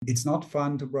It's not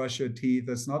fun to brush your teeth.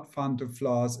 It's not fun to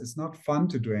floss. It's not fun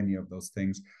to do any of those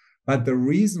things. But the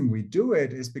reason we do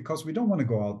it is because we don't want to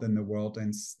go out in the world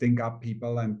and stink up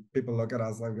people, and people look at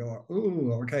us like,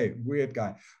 oh, okay, weird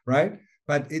guy, right?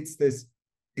 But it's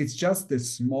just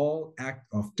this small act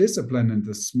of discipline and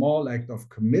the small act of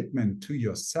commitment to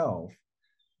yourself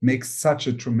makes such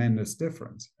a tremendous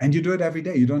difference. And you do it every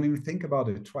day. You don't even think about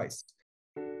it twice.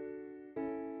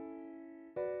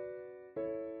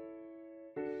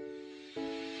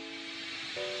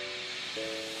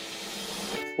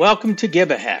 Welcome to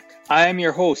Give a Heck. I am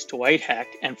your host, Dwight Heck,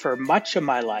 and for much of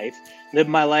my life, lived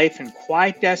my life in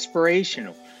quiet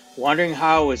desperation, wondering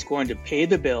how I was going to pay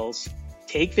the bills,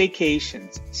 take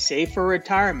vacations, save for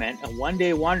retirement, and one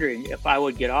day wondering if I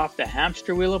would get off the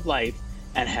hamster wheel of life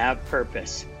and have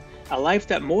purpose. A life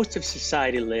that most of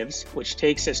society lives, which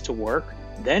takes us to work,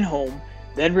 then home,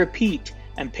 then repeat,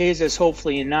 and pays us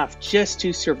hopefully enough just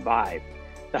to survive.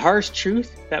 The harsh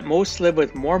truth that most live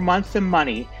with more month than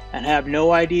money and have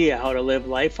no idea how to live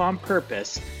life on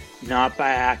purpose, not by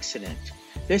accident.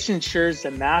 This ensures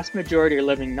the mass majority are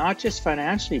living not just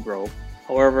financially broke,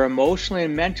 however emotionally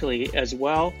and mentally as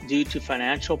well due to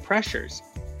financial pressures.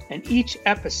 In each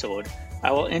episode,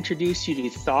 I will introduce you to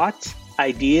thoughts,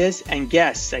 ideas, and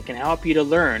guests that can help you to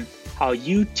learn how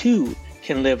you too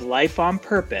can live life on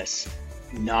purpose,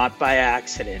 not by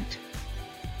accident.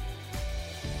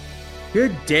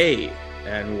 Good day,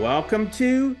 and welcome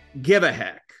to Give a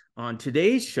Heck. On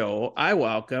today's show, I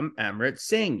welcome Amrit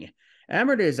Singh.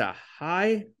 Amrit is a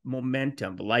high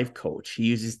momentum life coach. He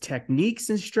uses techniques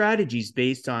and strategies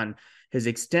based on his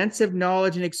extensive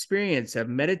knowledge and experience of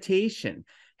meditation,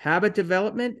 habit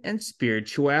development, and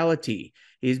spirituality.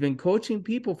 He's been coaching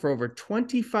people for over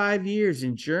 25 years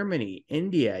in Germany,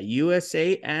 India,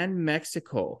 USA, and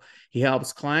Mexico. He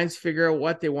helps clients figure out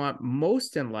what they want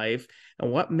most in life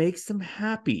and what makes them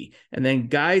happy, and then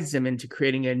guides them into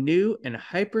creating a new and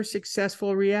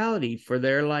hyper-successful reality for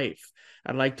their life.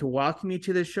 I'd like to welcome you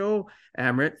to the show,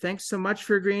 Amrit. Thanks so much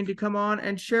for agreeing to come on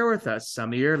and share with us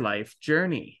some of your life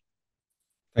journey.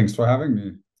 Thanks for having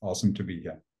me. Awesome to be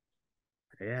here.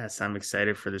 Yes, I'm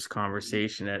excited for this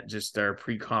conversation. At just our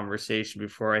pre-conversation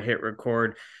before I hit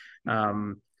record,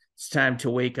 it's time to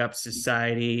wake up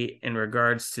society in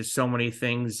regards to so many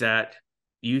things that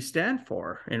you stand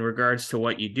for, in regards to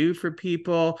what you do for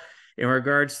people, in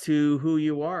regards to who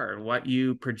you are, what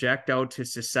you project out to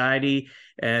society,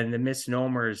 and the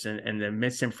misnomers and the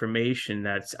misinformation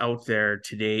that's out there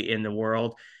today in the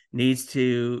world needs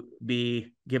to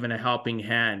be given a helping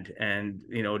hand and,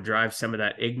 drive some of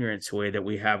that ignorance away that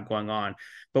we have going on.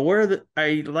 But where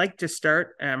I like to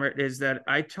start, Amrit, is that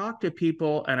I talk to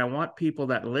people and I want people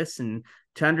that listen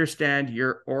to understand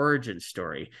your origin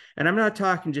story. And I'm not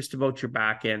talking just about your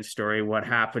back end story, what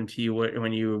happened to you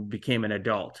when you became an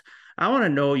adult. I want to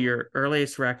know your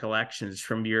earliest recollections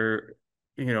from your,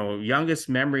 youngest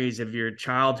memories of your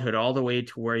childhood all the way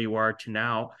to where you are to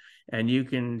now. And you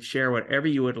can share whatever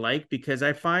you would like, because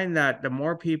I find that the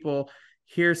more people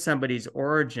hear somebody's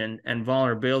origin and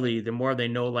vulnerability, the more they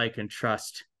know, like, and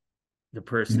trust the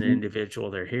person, and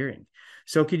individual they're hearing.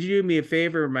 So could you do me a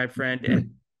favor, my friend,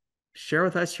 and share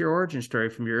with us your origin story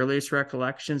from your earliest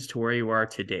recollections to where you are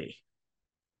today?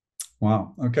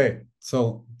 Wow. Okay.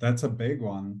 So that's a big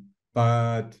one.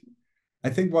 But I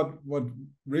think what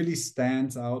really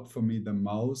stands out for me the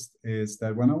most is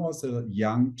that when I was a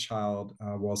young child,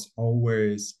 I was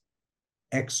always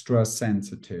extra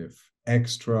sensitive,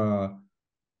 extra,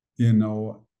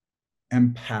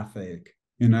 empathic.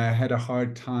 I had a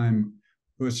hard time.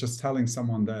 I was just telling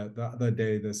someone the other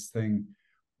day this thing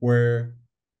where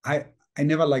I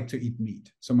never liked to eat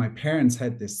meat. So my parents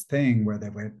had this thing where they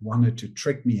wanted to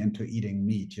trick me into eating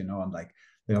meat, and like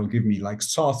they'll give me like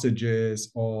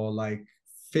sausages or like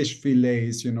fish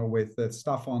fillets, with the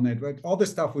stuff on it, but all the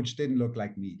stuff which didn't look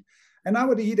like meat. And I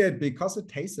would eat it because it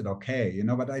tasted okay,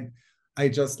 but I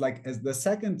just like, as the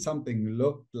second something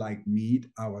looked like meat,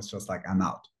 I was just like, I'm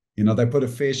out. They put a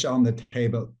fish on the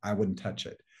table, I wouldn't touch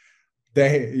it.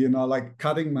 They, like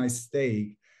cutting my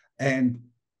steak and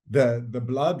the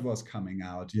blood was coming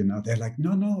out, they're like,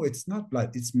 no, it's not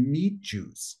blood, it's meat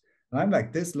juice. And I'm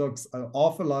like, this looks an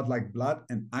awful lot like blood,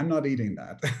 and I'm not eating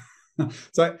that.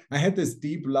 So I had this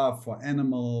deep love for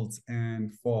animals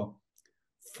and for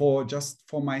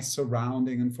my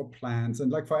surrounding and for plants and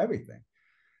like for everything.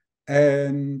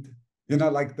 And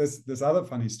like this other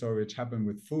funny story which happened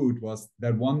with food was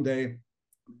that one day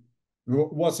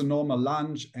was a normal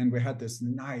lunch, and we had this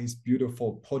nice,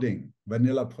 beautiful pudding,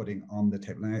 vanilla pudding on the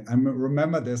table. And I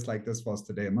remember this like this was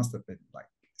today. It must have been like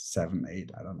 7,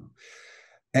 8, I don't know.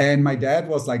 And my dad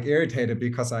was like irritated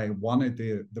because I wanted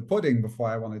the pudding before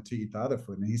I wanted to eat the other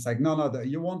food. And he's like, no, no,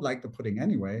 you won't like the pudding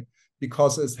anyway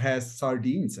because it has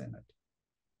sardines in it.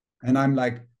 And I'm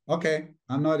like, okay,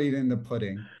 I'm not eating the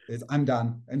pudding. I'm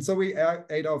done. And so we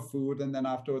ate our food. And then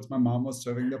afterwards, my mom was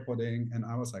serving the pudding. And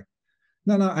I was like,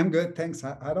 no, no, I'm good. Thanks.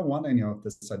 I don't want any of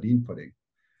the sardine pudding.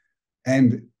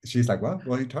 And she's like, what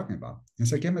are you talking about?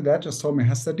 It's like, yeah, my dad just told me it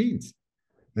has sardines.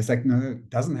 It's like, no, it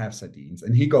doesn't have sardines.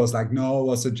 And he goes like, no, it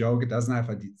was a joke. It doesn't have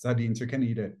sardines. You can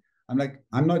eat it. I'm like,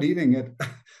 I'm not eating it.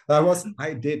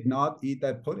 I did not eat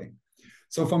that pudding.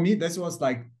 So for me, this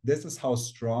is how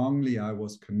strongly I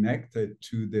was connected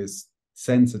to this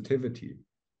sensitivity.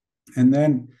 And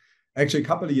then actually a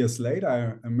couple of years later,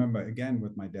 I remember again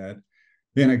with my dad,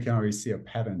 I can already see a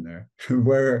pattern there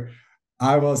where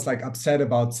I was like upset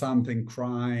about something,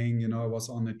 crying. I was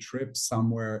on a trip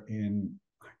somewhere in,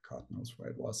 God knows where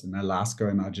it was, in Alaska,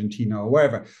 in Argentina, or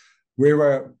wherever.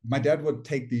 My dad would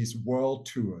take these world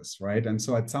tours, right? And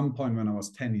so at some point when I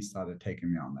was 10, he started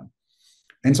taking me on them.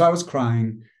 And so I was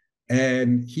crying.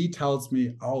 And he tells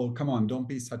me, oh, come on, don't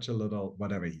be such a little,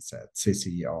 whatever he said,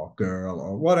 sissy or girl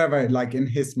or whatever, like in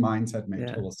his mindset made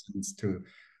total sense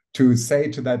to say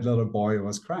to that little boy who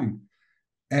was crying.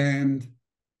 And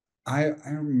I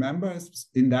remember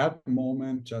in that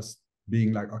moment just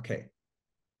being like, okay,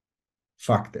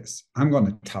 fuck this. I'm going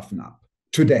to toughen up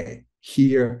today,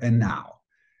 here and now.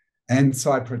 And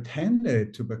so I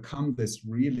pretended to become this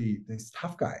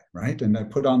tough guy, right? And I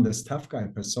put on this tough guy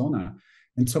persona.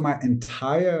 And so my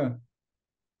entire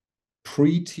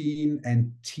preteen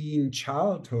and teen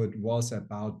childhood was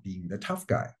about being the tough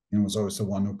guy. I was always the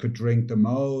one who could drink the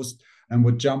most and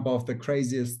would jump off the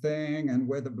craziest thing and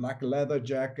wear the black leather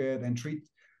jacket and treat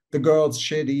the girls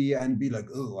shitty and be like,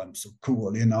 oh, I'm so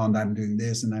cool, and I'm doing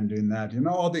this and I'm doing that,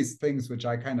 all these things which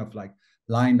I kind of like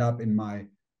lined up in my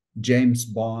James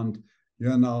Bond,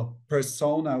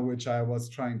 persona, which I was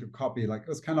trying to copy. Like it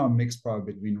was kind of a mix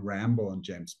probably between Rambo and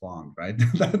James Bond, right?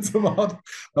 That's about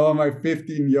how my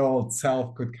 15-year-old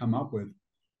self could come up with.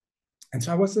 And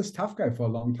so I was this tough guy for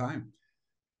a long time.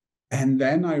 And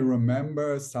then I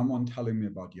remember someone telling me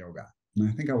about yoga. And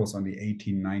I think I was only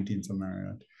 18, 19, something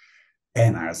like that.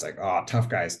 And I was like, oh, tough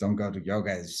guys don't go to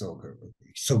yoga. It's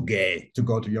so gay to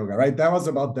go to yoga, right? That was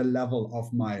about the level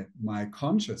of my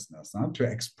consciousness, to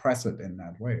express it in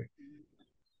that way.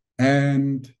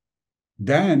 And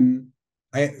then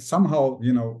I somehow,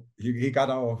 he got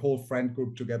our whole friend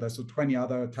group together. So 20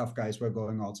 other tough guys were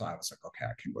going also. I was like, okay,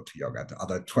 I can go to yoga. The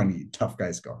other 20 tough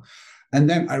guys go. And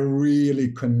then I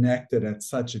really connected at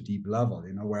such a deep level,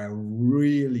 where I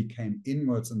really came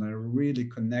inwards and I really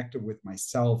connected with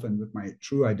myself and with my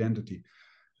true identity.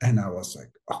 And I was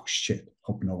like, oh shit,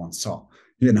 hope no one saw,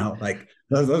 like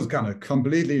those kind of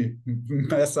completely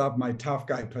mess up my tough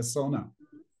guy persona.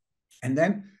 And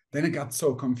then it got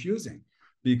so confusing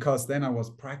because then I was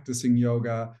practicing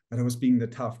yoga, but I was being the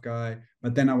tough guy.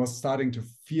 But then I was starting to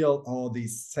feel all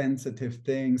these sensitive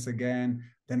things again.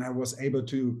 Then I was able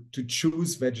to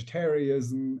choose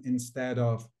vegetarianism instead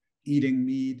of eating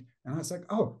meat. And I was like,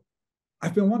 oh,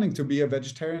 I've been wanting to be a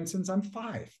vegetarian since I'm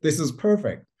 5. This is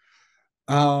perfect.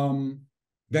 Then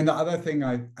the other thing,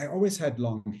 I always had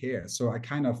long hair. So I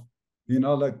kind of,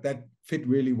 like that fit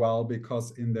really well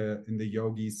because in the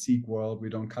yogi Sikh world, we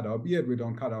don't cut our beard, we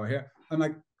don't cut our hair. I'm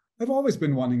like, I've always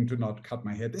been wanting to not cut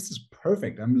my hair. This is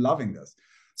perfect. I'm loving this.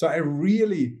 So I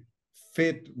really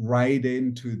fit right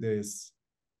into this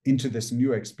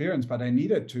new experience, but I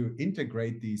needed to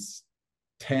integrate these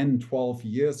 10, 12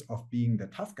 years of being the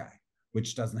tough guy,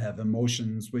 which doesn't have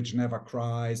emotions, which never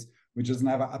cries, which is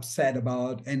never upset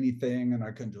about anything. And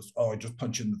I can just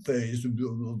punch in the face,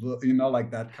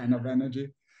 like that kind of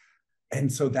energy. And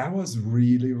so that was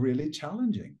really, really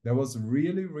challenging. That was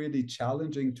really, really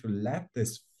challenging to let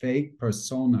this fake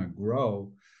persona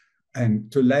grow and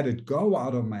to let it go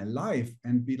out of my life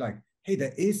and be like, hey,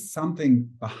 there is something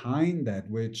behind that,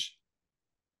 which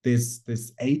this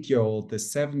 8-year-old,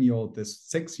 this 7-year-old,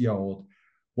 this 6-year-old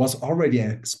was already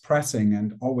expressing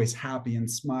and always happy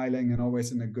and smiling and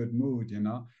always in a good mood,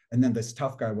 And then this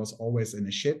tough guy was always in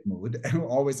a shit mood and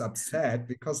always upset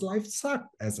because life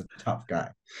sucked as a tough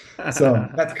guy. So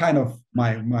that's kind of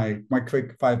my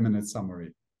quick 5-minute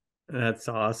summary. That's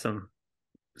awesome.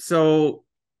 So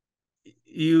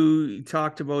you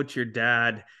talked about your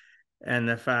dad and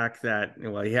the fact that,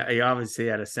 well, he obviously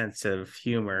had a sense of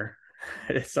humor,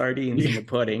 sardines in the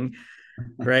pudding,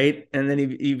 right? And then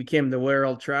he became the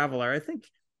world traveler.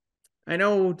 I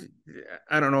don't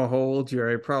know how old you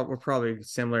are. We're probably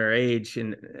similar age,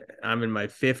 and I'm in my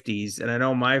 50s. And I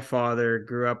know my father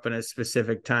grew up in a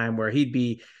specific time where he'd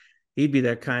be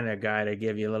that kind of guy to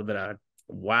give you a little bit of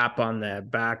whap on the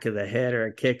back of the head or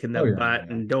a kick in the Oh yeah, butt,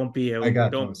 yeah. and I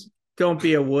got those. don't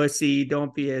be a wussy,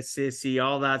 don't be a sissy,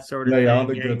 all that sort of Yeah, yeah, all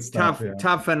thing. the good stuff. Tough, Yeah,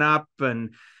 toughen up,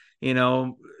 and you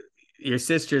know your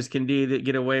sisters can do that,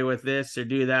 get away with this or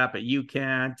do that, but you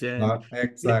can't. And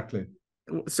exactly.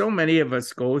 so many of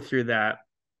us go through that.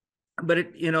 But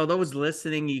those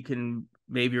listening, you can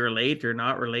maybe relate or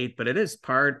not relate, but it is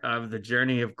part of the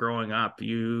journey of growing up.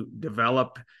 You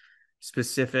develop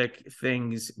specific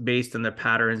things based on the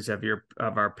patterns of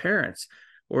our parents,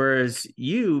 whereas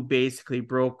you basically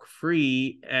broke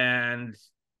free, and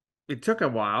it took a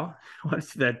while.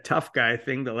 What's that tough guy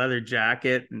thing, the leather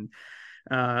jacket, and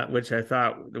which I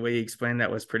thought the way you explained that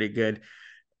was pretty good.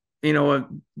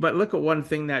 But look at one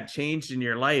thing that changed in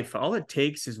your life. All it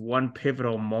takes is one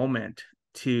pivotal moment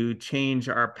to change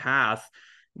our path.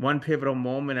 One pivotal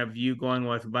moment of you going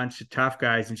with a bunch of tough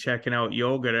guys and checking out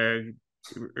yoga, to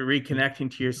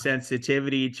reconnecting to your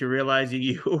sensitivity, to realizing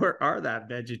you are that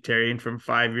vegetarian from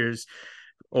 5 years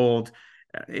old.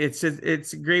 It's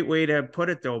a great way to put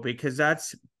it, though, because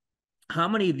that's how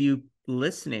many of you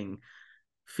listening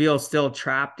feel still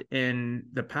trapped in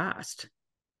the past.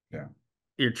 Yeah.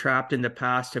 You're trapped in the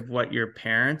past of what your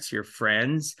parents, your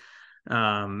friends,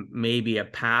 maybe a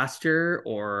pastor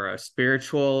or a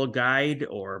spiritual guide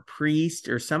or a priest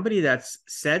or somebody that's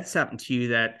said something to you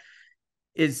that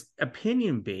is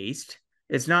opinion based.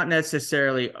 It's not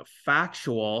necessarily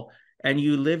factual, and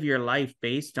you live your life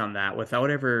based on that without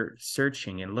ever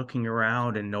searching and looking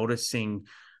around and noticing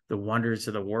the wonders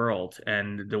of the world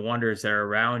and the wonders that are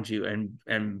around you,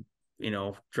 and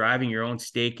driving your own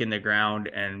stake in the ground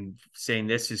and saying,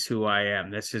 this is who I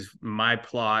am, this is my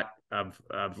plot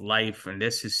of life, and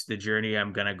this is the journey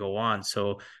I'm going to go on.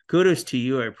 So kudos to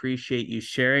you. I appreciate you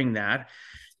sharing that.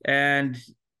 And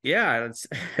yeah,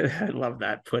 I love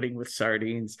that, pudding with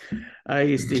sardines. I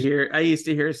used to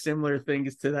hear similar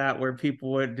things to that, where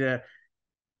people would,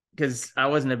 because I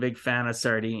wasn't a big fan of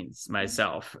sardines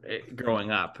myself growing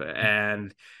up,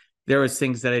 and there was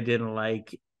things that I didn't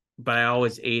like, but I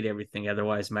always ate everything.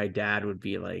 Otherwise, my dad would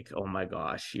be like, "Oh my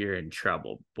gosh, you're in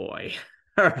trouble, boy."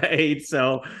 All right,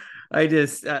 so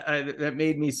that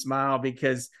made me smile,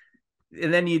 because,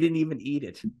 and then you didn't even eat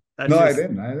it. That's No, I just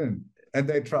didn't. I didn't. And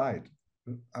they tried.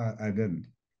 I didn't.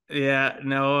 Yeah,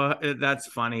 no, that's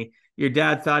funny. Your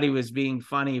dad thought he was being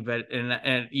funny, but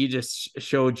and you just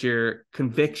showed your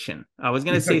conviction. I was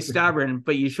gonna say stubborn,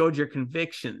 but you showed your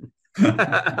conviction.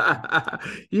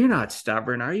 You're not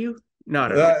stubborn, are you?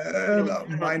 Not at all. Not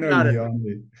Minorly at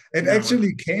only. It no.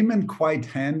 actually came in quite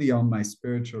handy on my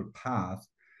spiritual path,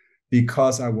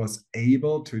 because I was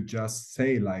able to just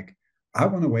say, like, I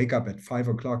want to wake up at 5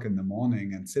 o'clock in the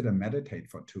morning and sit and meditate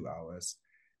for 2 hours.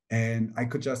 And I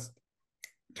could just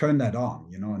turn that on,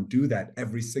 and do that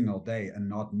every single day and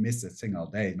not miss a single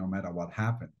day, no matter what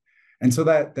happened. And so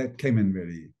that came in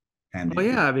really handy Well,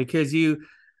 on yeah, that. because you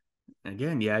had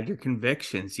your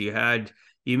convictions.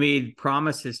 You made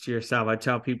promises to yourself. I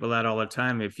tell people that all the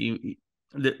time. If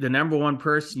the number one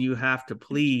person you have to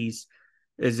please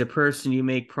is the person you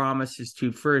make promises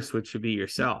to first, which should be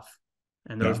yourself.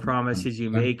 And those Yeah. promises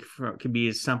you 100%. make can be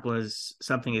as simple as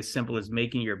something as simple as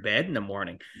making your bed in the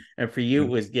morning. And for you, Yeah. it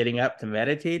was getting up to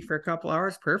meditate for a couple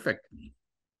hours. Perfect.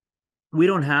 We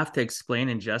don't have to explain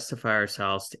and justify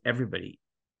ourselves to everybody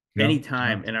Yeah.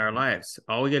 anytime in our lives.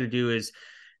 All we got to do is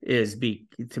be,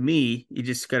 to me, you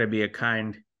just got to be a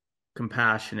kind,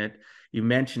 compassionate. You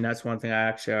mentioned, that's one thing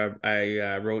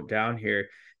I wrote down here.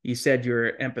 You said you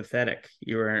were empathetic.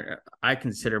 I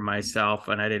consider myself,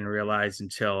 and I didn't realize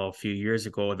until a few years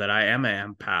ago, that I am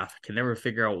an empath. I can never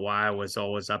figure out why I was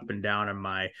always up and down in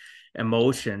my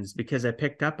emotions, because I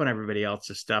picked up on everybody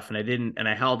else's stuff, and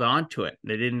I held on to it.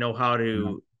 And I didn't know how Yeah.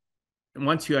 to.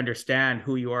 Once you understand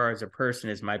who you are as a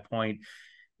person, is my point,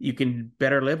 you can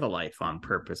better live a life on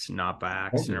purpose and not by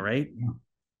accident, Totally. right?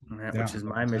 Yeah. Yeah. Which is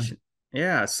my 100%. mission.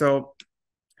 Yeah. So,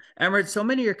 Amrit, so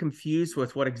many are confused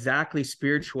with what exactly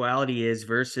spirituality is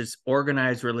versus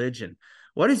organized religion.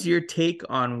 What is your take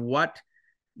on what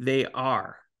they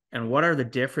are, and what are the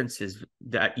differences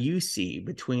that you see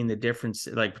between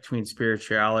between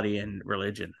spirituality and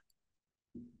religion?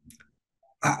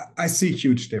 I see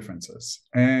huge differences.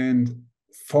 And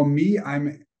for me,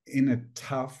 I'm in a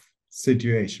tough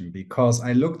situation because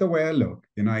I look the way I look.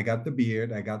 I got the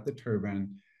beard, I got the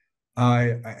turban.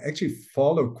 I actually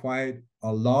follow quite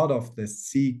a lot of the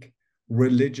Sikh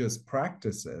religious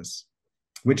practices,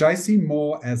 which I see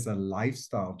more as a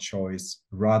lifestyle choice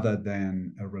rather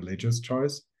than a religious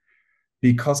choice,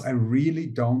 because I really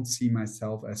don't see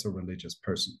myself as a religious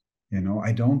person.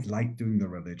 I don't like doing the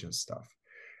religious stuff.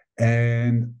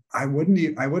 And I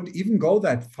would even go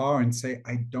that far and say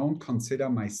I don't consider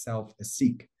myself a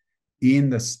Sikh in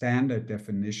the standard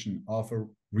definition of a,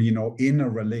 in a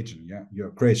religion. Yeah, you're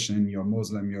a Christian, you're a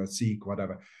Muslim, you're a Sikh,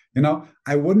 whatever.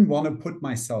 I wouldn't want to put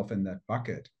myself in that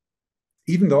bucket,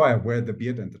 even though I wear the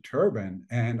beard and the turban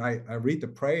and I read the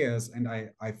prayers and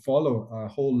I follow a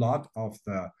whole lot of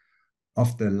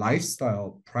the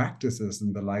lifestyle practices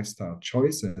and the lifestyle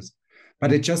choices,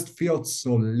 but it just feels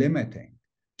so limiting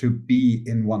to be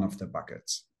in one of the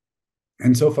buckets.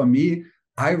 And so for me,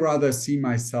 I rather see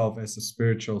myself as a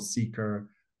spiritual seeker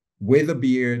with a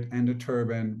beard and a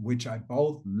turban, which I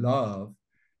both love,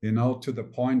 to the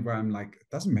point where I'm like, it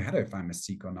doesn't matter if I'm a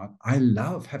Sikh or not. I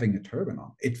love having a turban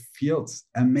on. It feels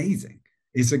amazing.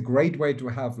 It's a great way to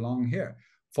have long hair.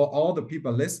 For all the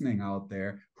people listening out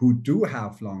there who do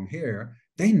have long hair,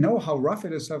 they know how rough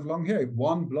it is to have long hair.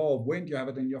 One blow of wind, you have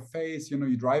it in your face.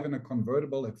 You drive in a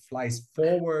convertible, it flies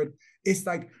forward. It's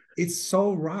like, it's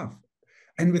so rough.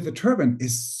 And with the turban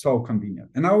is so convenient.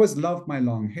 And I always loved my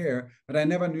long hair, but I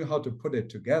never knew how to put it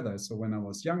together. So when I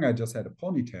was younger, I just had a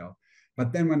ponytail.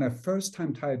 But then when I first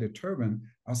time tied a turban,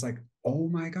 I was like, oh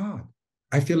my God,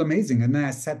 I feel amazing. And then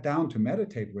I sat down to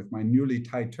meditate with my newly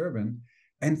tied turban.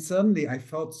 And suddenly I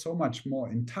felt so much more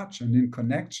in touch and in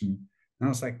connection. And I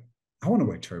was like, I want to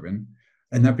wear turban.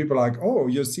 And then people are like, oh,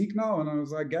 you're Sikh now? And I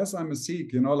was like, I guess I'm a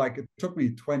Sikh. Like it took me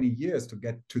 20 years to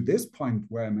get to this point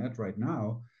where I'm at right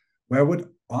now, where I would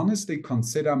honestly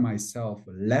consider myself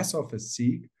less of a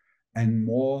Sikh and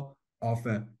more of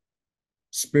a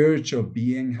spiritual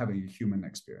being having a human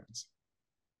experience.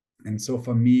 And so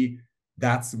for me,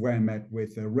 that's where I'm at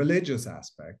with the religious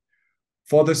aspect.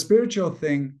 For the spiritual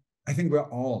thing, I think we're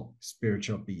all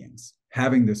spiritual beings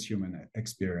having this human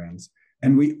experience,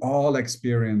 and we all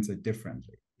experience it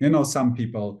differently. Some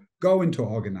people go into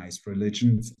organized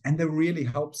religions and it really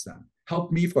helps them.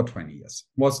 Helped me for 20 years,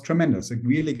 was tremendous. It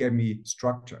really gave me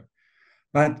structure.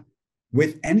 But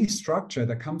with any structure,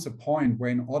 there comes a point where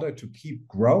in order to keep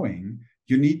growing,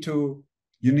 you need to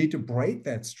break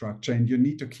that structure and you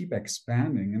need to keep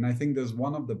expanding. And I think there's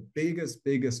one of the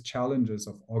biggest challenges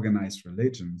of organized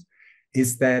religions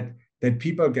is that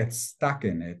people get stuck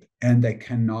in it and they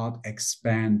cannot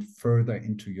expand further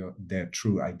into their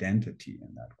true identity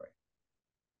in that way.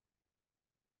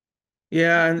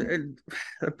 Yeah, and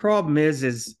the problem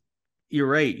is you're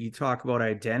right. You talk about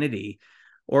identity,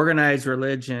 organized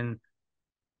religion,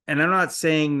 and I'm not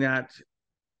saying that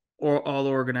all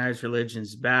organized religion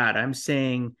is bad. I'm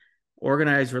saying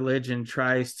organized religion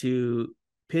tries to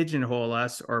pigeonhole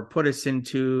us or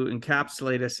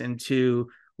encapsulate us into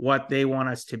what they want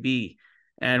us to be.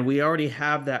 And we already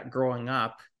have that growing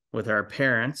up with our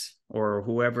parents or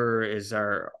whoever is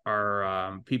our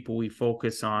people we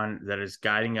focus on that is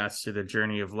guiding us through the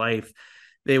journey of life.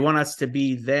 They want us to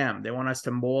be them. They want us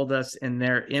to mold us in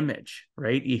their image,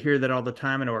 right? You hear that all the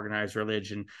time in organized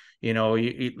religion.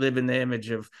 You live in the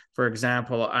image of, for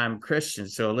example, I'm Christian,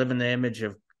 so live in the image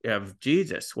of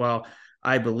Jesus. Well,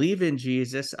 I believe in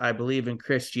Jesus. I believe in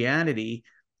Christianity.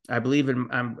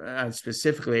 I'm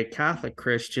specifically a Catholic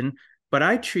Christian, but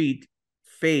I treat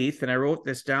faith, and I wrote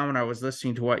this down when I was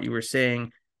listening to what you were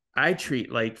saying. I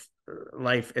treat life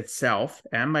itself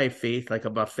and my faith like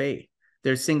a buffet.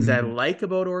 There's things I like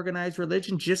about organized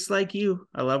religion, just like you.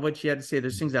 I love what you had to say.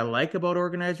 There's things I like about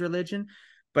organized religion,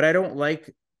 but I don't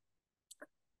like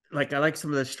I like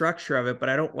some of the structure of it, but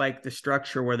I don't like the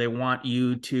structure where they want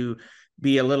you to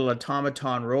be a little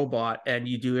automaton robot and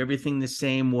you do everything the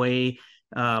same way.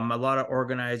 A lot of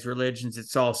organized religions,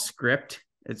 it's all script.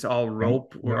 It's all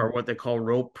rope or what they call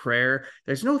rope prayer.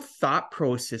 There's no thought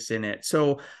process in it.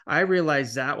 So I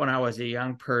realized that when I was a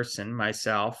young person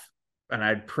myself, and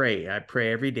I'd pray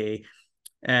every day.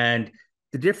 And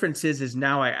the difference is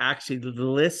now I actually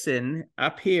listen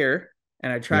up here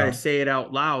and I try to say it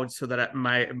out loud so that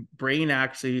my brain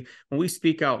actually, when we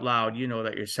speak out loud, you know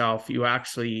that yourself, you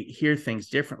actually hear things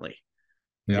differently.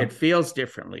 It feels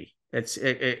differently.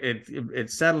 It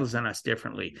settles on us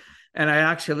differently. And I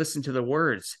actually listen to the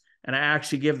words and I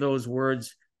actually give those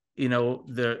words,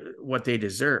 what they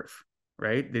deserve,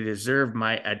 right? They deserve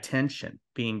my attention,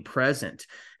 being present.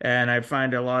 And I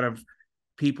find a lot of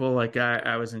people, like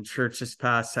I was in church this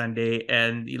past Sunday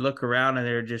and you look around and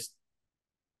they're just,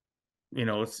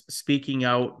 speaking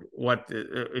out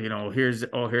here's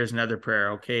another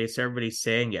prayer. Okay. So everybody's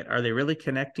saying it. Are they really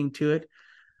connecting to it?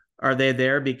 Are they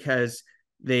there because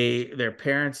their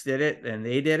parents did it and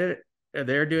they did it?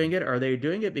 They're doing it? Are they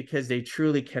doing it because they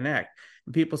truly connect?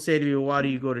 people say to me, well, why do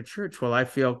you go to church? Well, I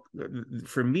feel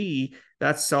for me,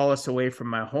 that's solace away from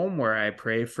my home where I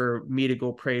pray. For me to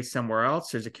go pray somewhere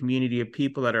else, there's a community of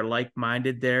people that are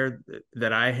like-minded there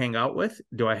that I hang out with.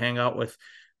 Do I hang out with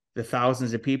the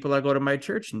thousands of people that go to my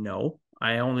church? No.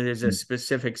 There's a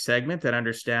specific segment that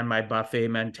understand my buffet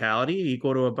mentality. You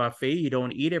go to a buffet, you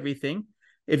don't eat everything.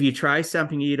 If you try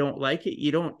something you don't like it,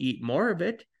 you don't eat more of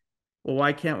it. Well,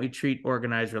 why can't we treat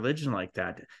organized religion like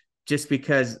that? Just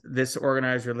because this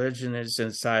organized religion is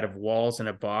inside of walls in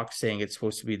a box saying it's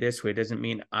supposed to be this way doesn't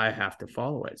mean I have to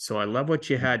follow it. So I love what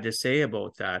you had to say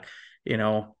about that. You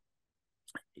know,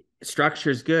 structure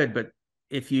is good, but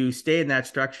if you stay in that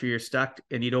structure, you're stuck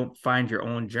and you don't find your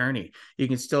own journey. You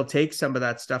can still take some of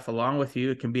that stuff along with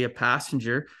you. It can be a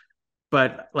passenger,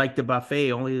 but like the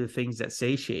buffet, only the things that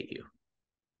satiate you.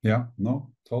 Yeah,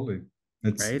 no, totally.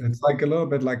 Right. It's like a little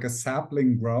bit like a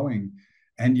sapling growing,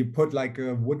 and you put like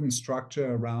a wooden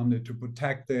structure around it to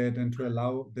protect it and to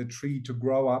allow the tree to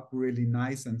grow up really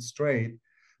nice and straight.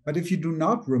 But if you do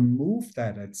not remove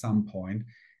that at some point,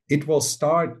 it will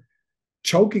start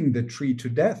choking the tree to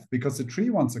death because the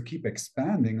tree wants to keep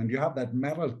expanding, and you have that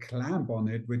metal clamp on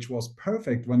it, which was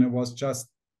perfect when it was just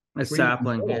A 3 months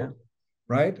sapling. Yeah. old,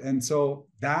 right? And so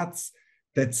that's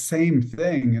that same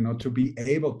thing, to be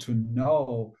able to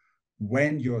know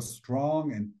when you're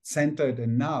strong and centered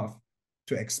enough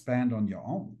to expand on your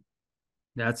own.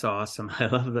 That's awesome. I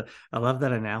love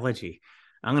that analogy.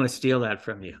 I'm going to steal that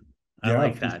from you. I Yeah,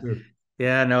 like please that. do.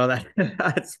 Yeah, no,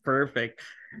 that's perfect.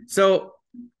 So,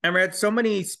 Amrit, so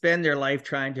many spend their life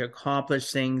trying to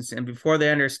accomplish things, and before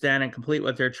they understand and complete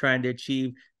what they're trying to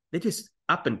achieve, they just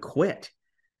up and quit.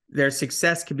 Their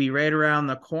success could be right around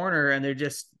the corner, and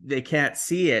they can't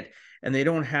see it, and they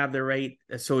don't have the right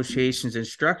associations and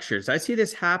structures. I see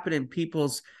this happen in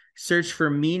people's search for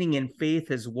meaning and faith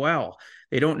as well.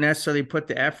 They don't necessarily put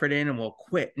the effort in and will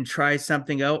quit and try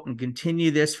something out and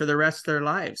continue this for the rest of their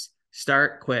lives.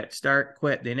 Start,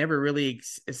 quit. They never really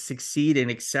succeed and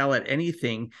excel at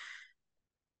anything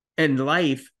in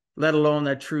life, let alone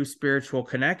a true spiritual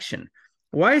connection.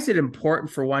 Why is it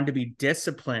important for one to be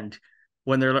disciplined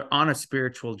when they're on a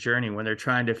spiritual journey, when they're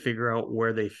trying to figure out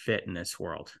where they fit in this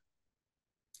world?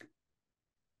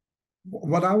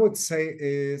 What I would say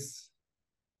is,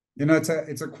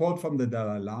 it's a quote from the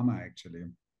Dalai Lama actually.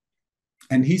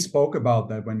 And he spoke about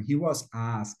that when he was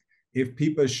asked if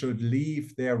people should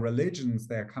leave their religions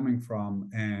they're coming from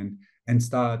and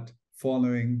start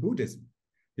following Buddhism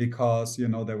because they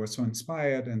were so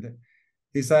inspired. And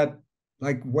he said,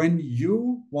 like, when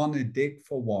you want to dig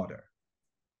for water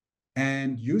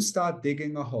and you start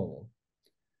digging a hole,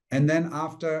 and then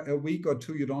after a week or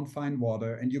two you don't find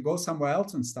water, and you go somewhere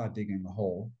else and start digging a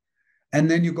hole,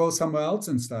 and then you go somewhere else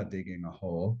and start digging a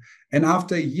hole, and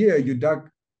after a year you dug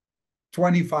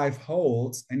 25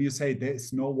 holes and you say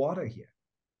there's no water here,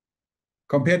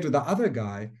 compared to the other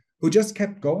guy who just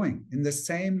kept going in the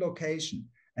same location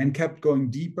and kept going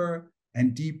deeper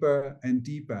and deeper and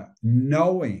deeper,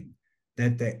 knowing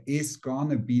that there is going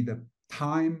to be the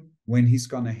time when he's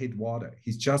going to hit water.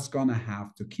 He's just going to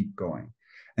have to keep going.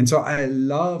 And so I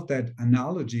love that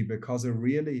analogy because it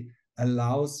really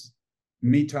allows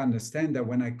me to understand that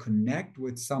when I connect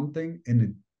with something in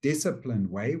a disciplined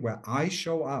way, where I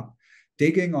show up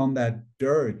digging on that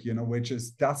dirt, which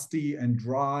is dusty and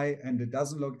dry and it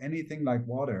doesn't look anything like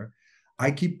water, I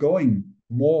keep going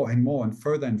more and more and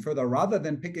further, rather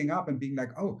than picking up and being like,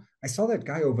 oh, I saw that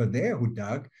guy over there who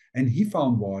dug and he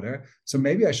found water. So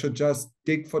maybe I should just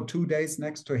dig for 2 days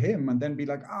next to him and then be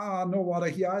like, no water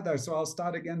here either. So I'll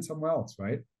start again somewhere else,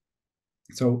 right?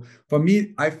 So for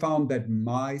me, I found that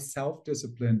my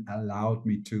self-discipline allowed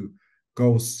me to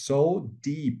go so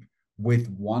deep with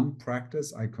one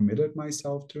practice I committed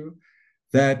myself to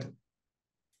that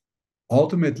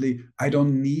ultimately I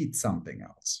don't need something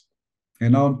else.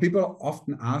 And people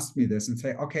often ask me this and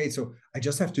say, okay, so I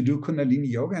just have to do Kundalini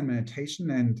yoga and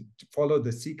meditation and follow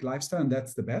the Sikh lifestyle, and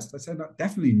that's the best. I said, no,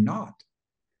 definitely not.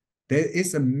 There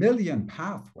is a million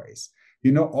pathways.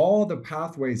 All the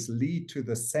pathways lead to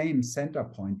the same center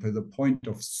point, to the point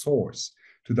of source,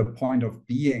 to the point of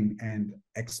being and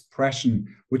expression,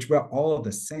 which were all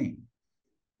the same.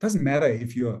 It doesn't matter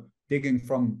if you're digging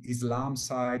from Islam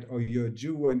side or you're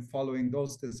Jew and following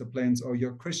those disciplines or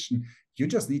you're Christian. You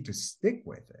just need to stick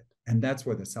with it. And that's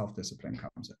where the self-discipline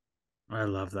comes in. I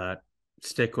love that.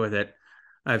 Stick with it.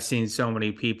 I've seen so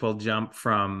many people jump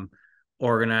from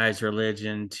organized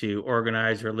religion to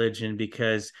organized religion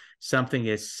because something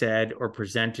is said or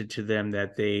presented to them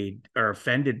that they are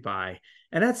offended by.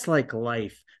 And that's like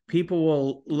life. People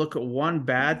will look at one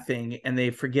bad thing and they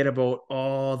forget about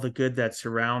all the good that's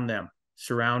around them.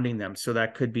 surrounding them. So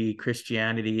that could be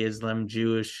Christianity, Islam,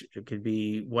 Jewish, it could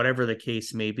be whatever the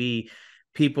case may be.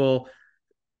 People,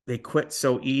 they quit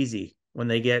so easy when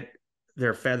they get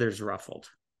their feathers ruffled,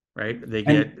 right?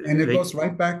 And it goes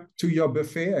right back to your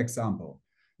buffet example,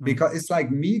 because it's like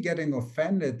me getting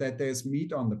offended that there's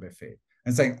meat on the buffet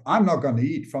and saying, I'm not going to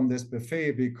eat from this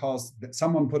buffet because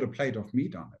someone put a plate of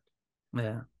meat on it.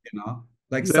 Yeah. You know,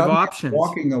 like You have suddenly options.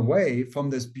 walking away from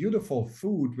this beautiful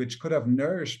food, which could have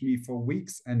nourished me for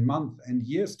weeks and months and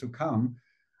years to come.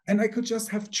 And I could just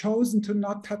have chosen to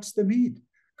not touch the meat.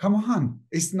 Come on,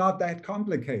 it's not that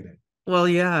complicated. Well,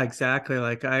 yeah, exactly.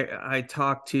 Like I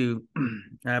talk to,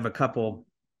 I have a couple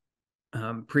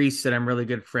priests that I'm really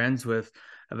good friends with.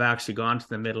 I've actually gone to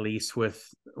the Middle East with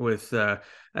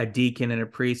a deacon and a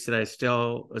priest that I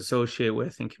still associate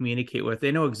with and communicate with.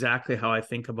 They know exactly how I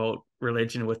think about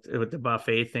religion with the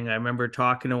buffet thing. I remember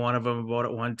talking to one of them about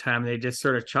it one time. They just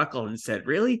sort of chuckled and said,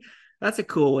 "Really? That's a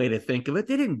cool way to think of it."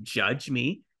 They didn't judge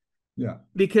me. Yeah.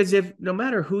 Because if no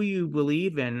matter who you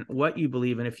believe in, what you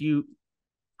believe in, if you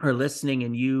are listening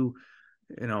and you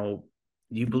know,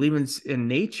 you believe in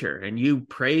nature and you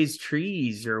praise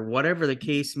trees or whatever the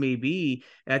case may be,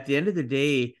 at the end of the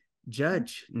day,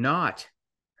 judge not,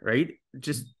 right?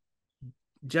 Just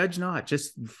judge not.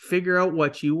 Just figure out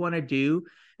what you want to do.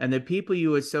 And the people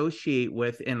you associate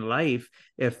with in life,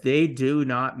 if they do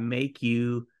not make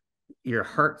your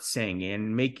heart sing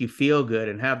and make you feel good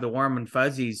and have the warm and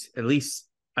fuzzies, at least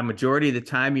a majority of the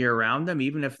time you're around them,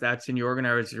 even if that's in your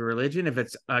organized religion, if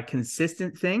it's a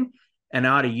consistent thing and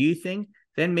not a you thing,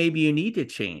 then maybe you need to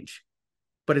change.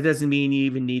 But it doesn't mean you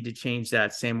even need to change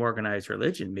that same organized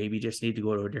religion. Maybe you just need to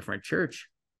go to a different church.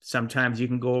 Sometimes you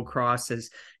can go across, as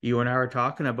you and I were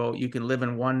talking about, you can live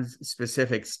in one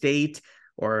specific state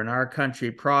or in our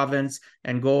country province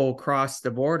and go across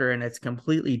the border and it's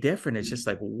completely different. It's just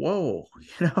like, whoa,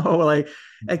 like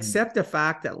accept the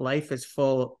fact that life is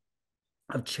full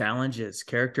of challenges,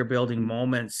 character building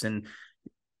moments, and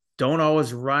don't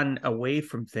always run away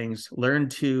from things. Learn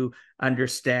to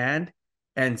understand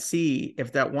and see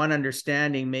if that one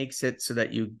understanding makes it so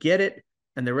that you get it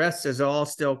and the rest is all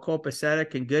still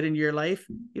copacetic and good in your life.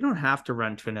 You don't have to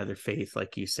run to another faith,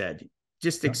 like you said.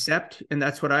 Just accept, and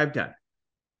that's what I've done.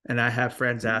 And I have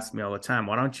friends ask me all the time,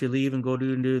 why don't you leave and go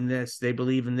doing this? They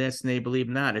believe in this and they believe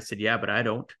in that. I said, yeah, but I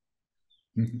don't.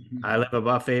 I live a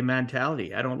buffet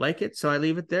mentality. I don't like it, so I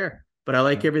leave it there. But I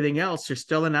like everything else. There's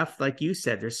still enough, like you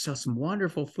said, there's still some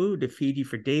wonderful food to feed you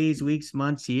for days, weeks,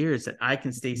 months, years that I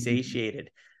can stay satiated,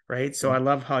 right? So I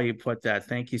love how you put that.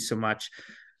 Thank you so much.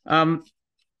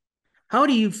 How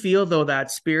do you feel, though, that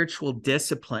spiritual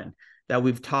discipline that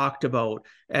we've talked about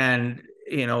and,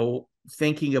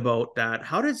 thinking about that,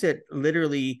 how does it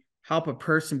literally help a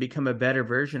person become a better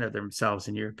version of themselves,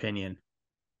 in your opinion?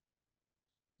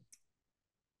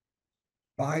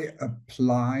 By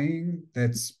applying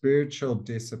that spiritual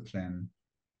discipline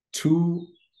to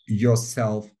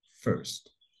yourself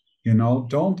first.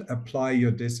 Don't apply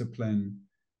your discipline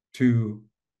to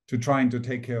trying to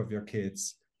take care of your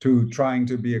kids, to trying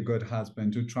to be a good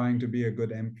husband, to trying to be a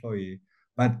good employee,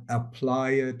 but apply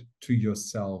it to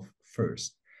yourself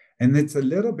first. And it's a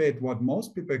little bit what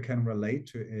most people can relate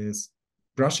to is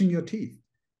brushing your teeth.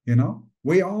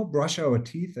 We all brush our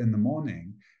teeth in the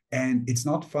morning, and it's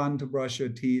not fun to brush your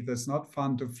teeth. It's not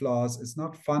fun to floss. It's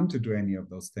not fun to do any of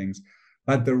those things.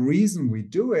 But the reason we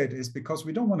do it is because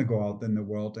we don't want to go out in the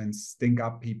world and stink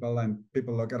up people, and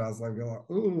people look at us like,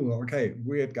 oh, okay,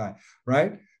 weird guy,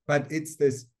 right? But it's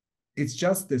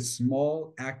just this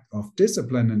small act of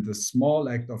discipline and the small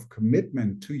act of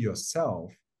commitment to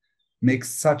yourself makes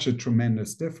such a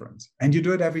tremendous difference. And you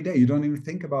do it every day. You don't even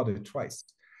think about it twice.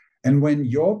 And when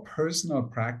your personal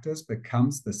practice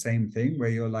becomes the same thing, where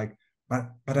you're like, but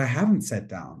I haven't sat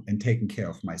down and taken care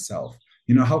of myself.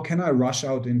 How can I rush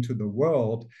out into the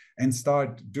world and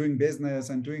start doing business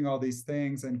and doing all these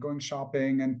things and going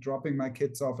shopping and dropping my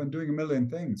kids off and doing a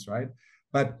million things, right?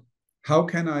 But how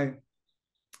can I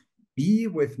be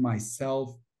with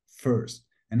myself first?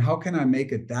 And how can I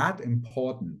make it that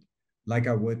important, like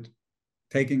I would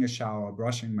taking a shower,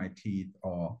 brushing my teeth,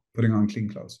 or putting on clean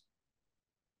clothes?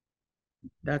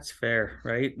 That's fair,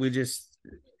 right?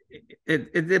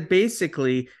 It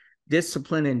basically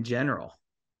discipline in general.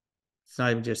 It's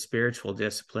not even just spiritual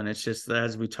discipline. It's just,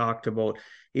 as we talked about,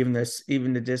 even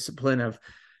the discipline of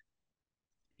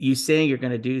you saying you're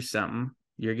going to do something.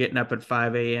 You're getting up at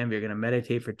 5 a.m. You're going to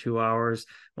meditate for 2 hours.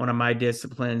 One of my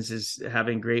disciplines is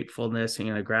having gratefulness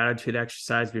and a gratitude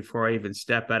exercise before I even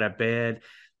step out of bed.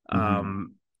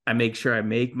 I make sure I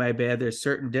make my bed. There's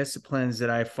certain disciplines that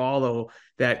I follow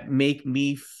that make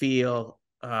me feel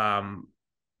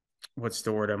what's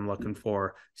the word I'm looking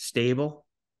for? Stable,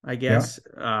 I Yeah. guess.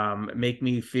 Make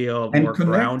me feel And more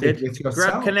connected grounded, with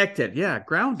yourself. connected. Yeah,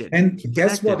 grounded, And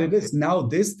guess what connected. it is? Now,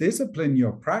 this discipline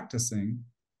you're practicing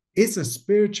is a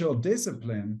spiritual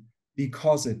discipline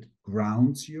because it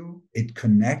grounds you, it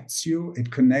connects you,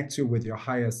 with your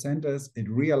higher centers, it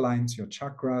realigns your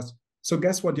chakras. So,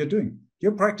 guess what you're doing?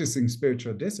 You're practicing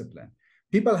spiritual discipline.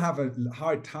 People have a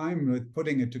hard time with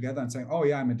putting it together and saying, oh,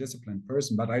 yeah, I'm a disciplined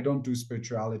person, but I don't do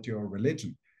spirituality or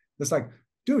religion. It's like,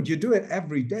 dude, you do it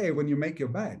every day when you make your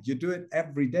bed, you do it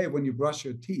every day when you brush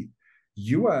your teeth.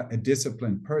 You are a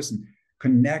disciplined person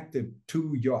connected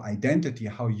to your identity,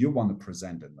 how you want to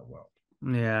present in the world.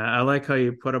 Yeah, I like how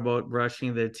you put about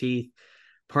brushing the teeth.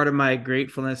 Part of my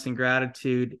gratefulness and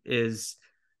gratitude is,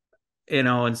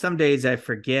 and some days I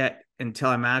forget until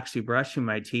I'm actually brushing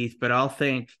my teeth, but I'll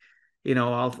think,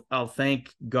 I'll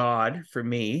thank God for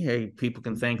me. Hey, people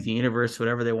can thank the universe,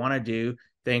 whatever they want to do.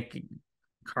 Thank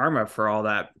karma for all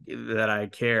that I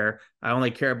care. I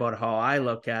only care about how I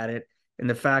look at it. And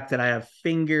the fact that I have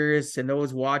fingers, and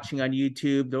those watching on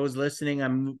YouTube, those listening,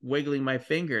 I'm wiggling my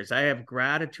fingers. I have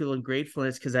gratitude and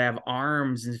gratefulness because I have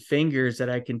arms and fingers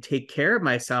that I can take care of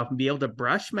myself and be able to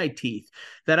brush my teeth,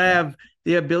 that I have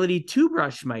the ability to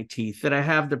brush my teeth, that I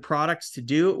have the products to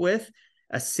do it with,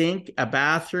 a sink, a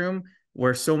bathroom,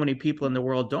 where so many people in the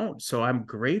world don't. So I'm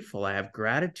grateful. I have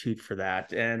gratitude for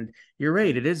that. And you're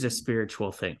right, it is a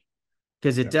spiritual thing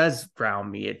because it does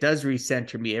ground me. It does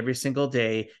recenter me every single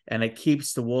day, and it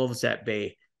keeps the wolves at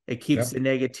bay. It keeps the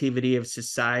negativity of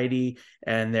society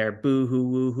and their boo-hoo,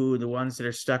 woo-hoo, the ones that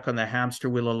are stuck on the hamster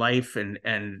wheel of life,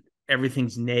 and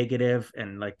everything's negative.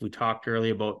 And like we talked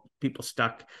earlier about people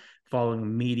stuck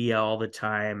following media all the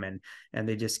time, and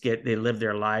they live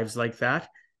their lives like that.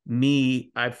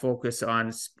 Me, I focus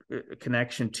on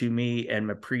connection to me and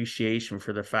appreciation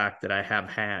for the fact that I have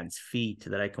hands, feet,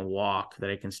 that I can walk, that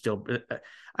I can still,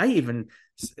 I even,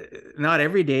 not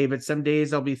every day, but some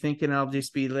days I'll be thinking I'll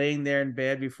just be laying there in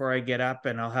bed before I get up,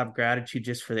 and I'll have gratitude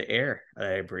just for the air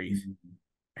that I breathe.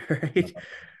 Right?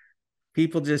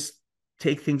 People just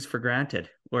take things for granted,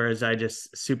 whereas I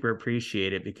just super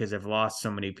appreciate it because I've lost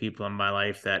so many people in my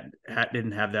life that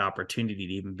didn't have the opportunity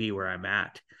to even be where I'm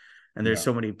at. And there's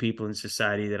so many people in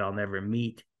society that I'll never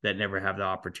meet that never have the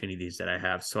opportunities that I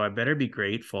have. So I better be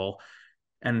grateful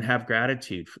and have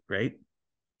gratitude, right?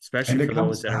 Especially And it for comes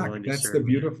those that are back. willing to That's the serve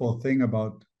me. beautiful thing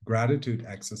about gratitude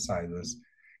exercises.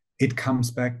 It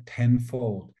comes back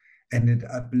tenfold and it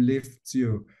uplifts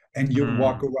you. And you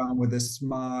walk around with a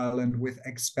smile and with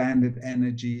expanded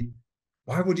energy.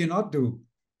 Why would you not do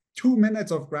 2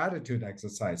 minutes of gratitude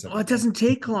exercise Well, every it day? doesn't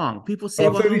take long. People say,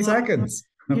 Or well, how 30 long? seconds.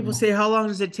 People say, how long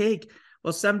does it take?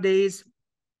 Well, some days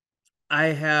I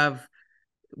have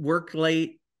worked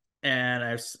late, and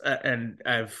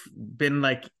I've been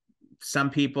like some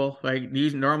people. Like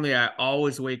normally I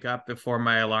always wake up before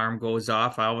my alarm goes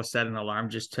off. I always set an alarm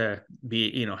just to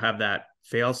be, have that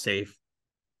fail safe.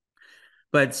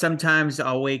 But sometimes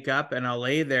I'll wake up and I'll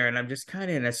lay there and I'm just kind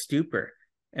of in a stupor.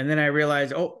 And then I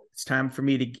realize, oh, it's time for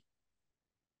me to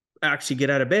actually get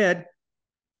out of bed.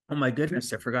 Oh my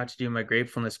goodness, I forgot to do my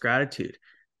gratefulness gratitude.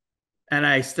 And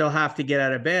I still have to get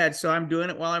out of bed. So I'm doing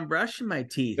it while I'm brushing my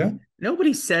teeth. Yeah.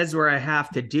 Nobody says where I have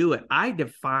to do it. I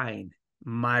define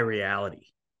my reality,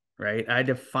 right? I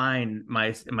define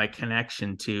my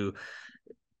connection to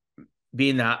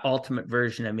being the ultimate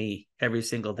version of me every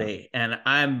single day. And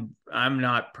I'm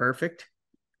not perfect,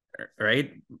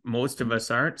 right? Most of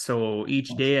us aren't. So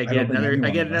each day I don't think any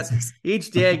one of us is.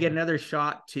 each day I get another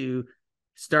shot to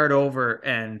start over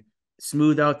and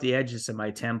smooth out the edges of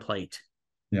my template.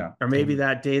 Yeah. Or maybe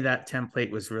that day that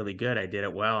template was really good. I did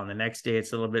it well. And the next day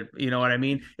it's a little bit, you know what I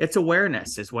mean? It's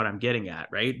awareness is what I'm getting at,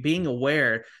 right? Being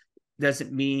aware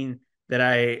doesn't mean that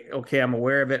I'm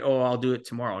aware of it. Oh, I'll do it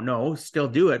tomorrow. No, still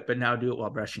do it, but now do it while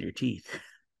brushing your teeth.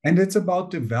 And it's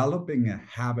about developing a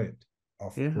habit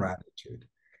of Yeah. gratitude.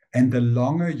 And the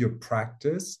longer you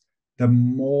practice, the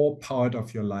more part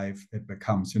of your life it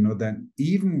becomes. Then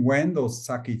even when those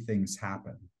sucky things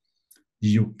happen,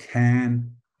 you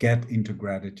can get into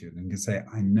gratitude and you say,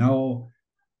 I know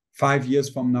 5 years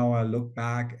from now, I look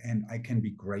back and I can be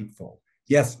grateful.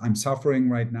 Yes, I'm suffering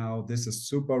right now. This is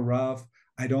super rough.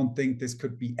 I don't think this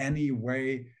could be any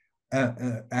way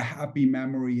a happy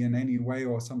memory in any way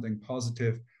or something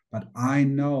positive. But I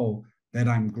know that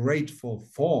I'm grateful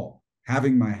for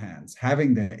having my hands,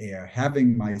 having the air,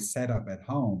 having my setup at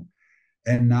home.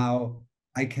 And now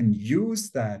I can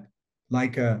use that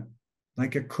like a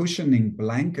cushioning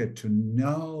blanket to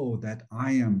know that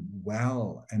I am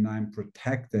well and I'm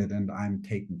protected and I'm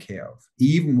taken care of,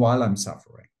 even while I'm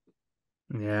suffering.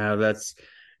 Yeah,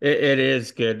 It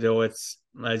is good though. It's,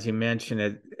 as you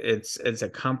mentioned, it's a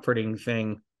comforting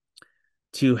thing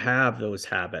to have those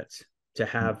habits, to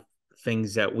have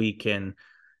things that we can,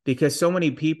 because so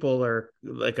many people are,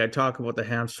 like I talk about the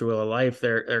hamster wheel of life,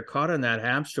 they're caught on that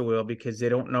hamster wheel because they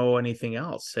don't know anything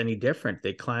else any different.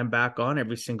 They climb back on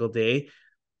every single day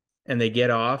and they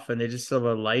get off and they just live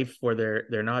a life where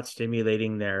they're not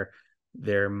stimulating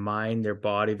their mind, their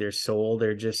body, their soul.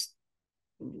 They're just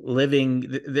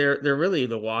living, they're really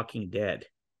the walking dead.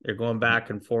 They're going back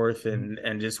and forth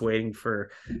and just waiting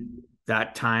for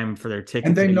that time for their And ticket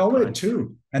to they be know it punched.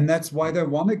 too. And that's why they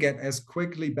want to get as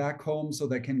quickly back home so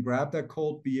they can grab their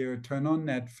cold beer, turn on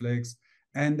Netflix,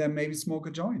 and then maybe smoke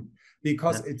a joint.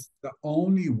 Because Yeah. it's the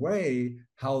only way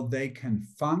how they can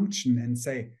function and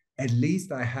say, at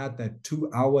least I had that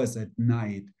 2 hours at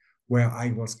night where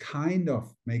I was kind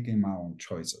of making my own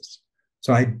choices.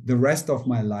 So the rest of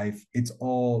my life, it's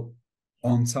all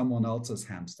on someone else's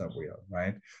hamster wheel,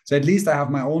 right? So at least I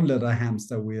have my own little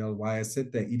hamster wheel while I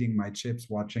sit there eating my chips,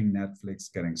 watching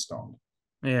Netflix, getting stoned.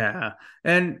 Yeah.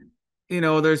 And,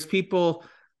 there's people,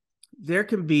 there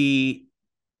can be,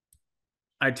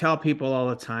 I tell people all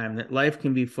the time that life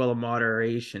can be full of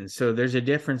moderation. So there's a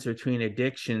difference between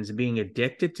addictions, being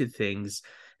addicted to things,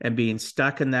 and being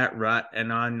stuck in that rut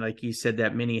and on, like you said,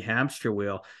 that mini hamster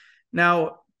wheel.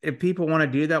 Now, if people want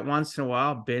to do that once in a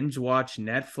while, binge watch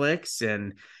Netflix,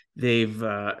 and they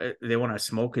want to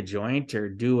smoke a joint or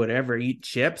do whatever, eat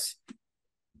chips,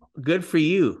 good for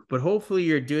you. But hopefully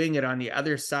you're doing it on the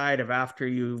other side of after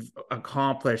you've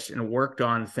accomplished and worked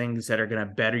on things that are going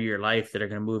to better your life, that are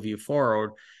going to move you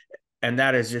forward. And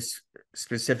that is just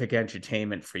specific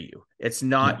entertainment for you. It's Yeah.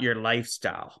 not your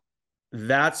lifestyle.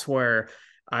 That's where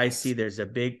I see there's a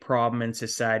big problem in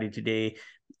society today,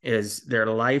 is their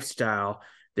lifestyle,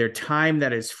 their time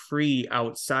that is free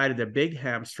outside of the big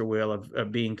hamster wheel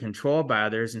of being controlled by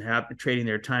others and trading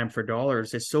their time for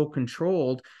dollars is so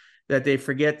controlled that they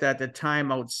forget that the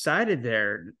time outside of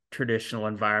their traditional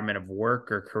environment of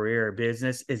work or career or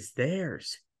business is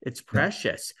theirs. It's Yeah.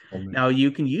 precious. Totally. Now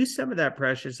you can use some of that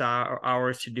precious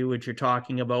hours to do what you're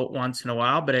talking about once in a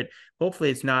while, but hopefully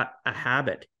it's not a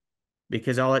habit,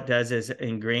 because all it does is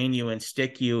ingrain you and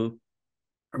stick you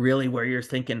really where you're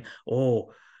thinking,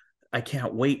 oh, I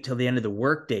can't wait till the end of the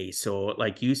workday. So,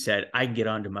 like you said, I can get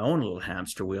onto my own little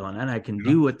hamster wheel and then I can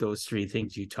Yeah. do what those three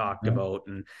things you talked Yeah. about.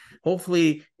 And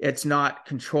hopefully it's not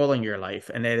controlling your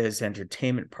life and it is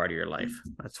entertainment part of your life.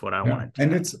 That's what I Yeah. wanted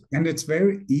And to. it's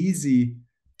very easy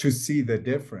to see the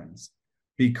difference,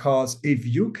 because if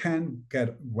you can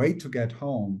wait to get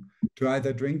home to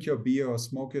either drink your beer or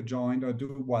smoke your joint or do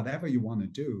whatever you want to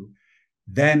do,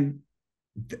 then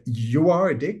you are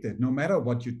addicted no matter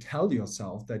what you tell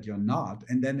yourself that you're not.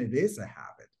 And then it is a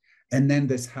habit. And then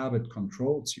this habit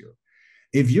controls you.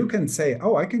 If you can say,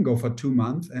 oh, I can go for 2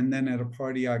 months and then at a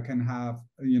party I can have,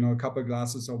 a couple of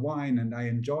glasses of wine and I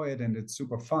enjoy it and it's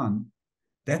super fun,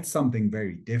 that's something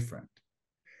very different.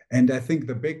 And I think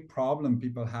the big problem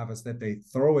people have is that they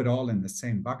throw it all in the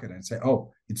same bucket and say,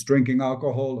 oh, it's drinking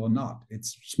alcohol or not,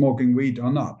 it's smoking weed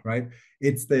or not, right?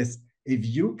 It's this, if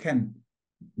you can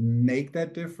make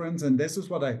that difference. And this is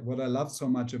what I love so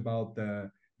much about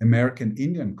the American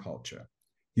Indian culture.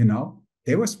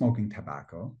 They were smoking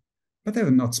tobacco, but they were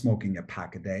not smoking a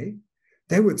pack a day.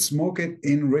 They would smoke it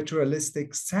in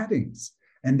ritualistic settings,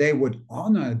 and they would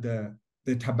honor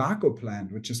the tobacco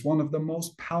plant, which is one of the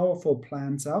most powerful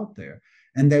plants out there.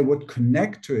 And they would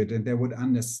connect to it and they would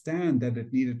understand that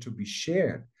it needed to be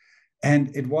shared.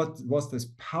 And it was this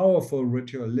powerful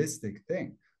ritualistic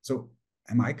thing. So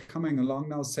am I coming along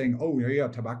now saying, oh, yeah,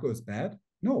 tobacco is bad?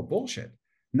 No, bullshit.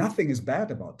 Nothing is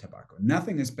bad about tobacco.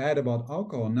 Nothing is bad about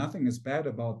alcohol. Nothing is bad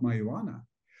about marijuana.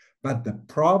 But the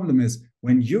problem is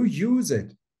when you use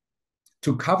it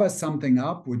to cover something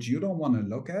up which you don't want to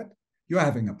look at, you're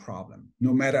having a problem,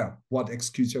 no matter what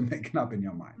excuse you're making up in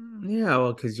your mind. Yeah,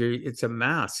 well, because it's a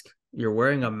mask. You're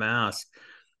wearing a mask.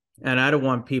 And I don't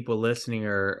want people listening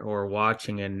or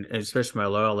watching, and especially my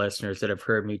loyal listeners that have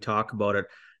heard me talk about it.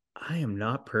 I am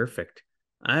not perfect.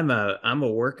 I'm a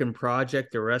working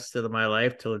project the rest of my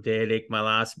life till the day I take my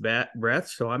last breath.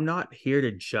 So I'm not here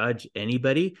to judge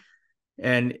anybody,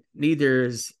 and neither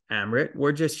is Amrit.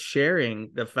 We're just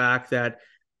sharing the fact that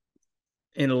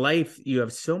in life you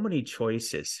have so many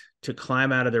choices to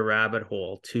climb out of the rabbit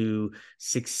hole, to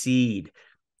succeed,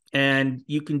 and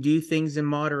you can do things in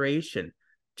moderation.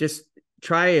 Just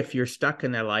try, if you're stuck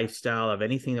in that lifestyle of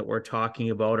anything that we're talking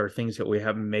about or things that we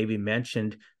haven't maybe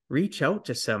mentioned, reach out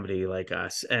to somebody like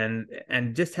us and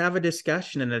just have a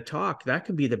discussion and a talk. That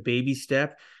can be the baby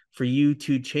step for you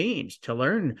to change, to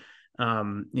learn,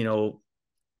 um, you know,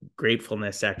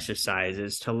 gratefulness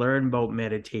exercises, to learn about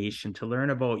meditation, to learn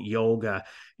about yoga.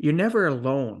 You're never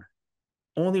alone,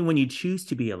 only when you choose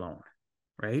to be alone,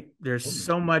 right? There's Totally.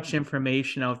 so much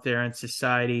information out there in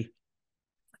society.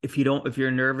 If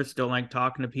you're nervous, don't like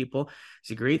talking to people,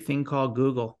 it's a great thing called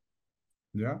Google,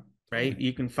 Yeah, right? totally.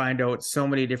 You can find out so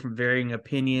many different varying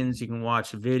opinions. You can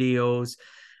watch videos,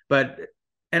 but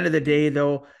end of the day,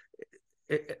 though,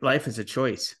 life is a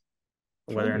choice,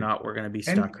 whether or Totally. not we're going to be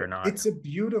And stuck or not. it's a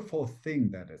beautiful thing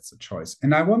that it's a choice.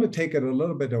 And I want to take it a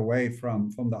little bit away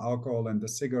from the alcohol and the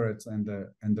cigarettes and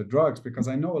the drugs, because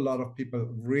I know a lot of people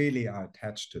really are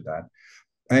attached to that.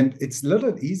 And it's a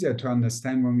little easier to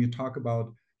understand when you talk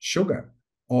about sugar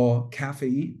or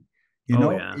caffeine. You Oh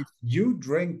know, yeah. if you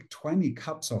drink 20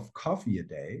 cups of coffee a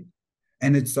day,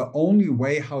 and it's the only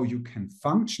way how you can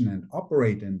function and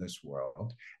operate in this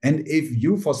world. And if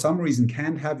you, for some reason,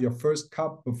 can't have your first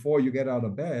cup before you get out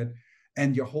of bed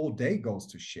and your whole day goes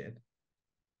to shit,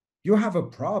 you have a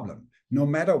problem, no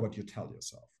matter what you tell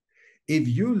yourself. If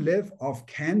you live off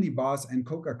candy bars and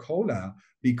Coca-Cola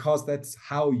because that's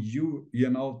how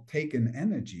take in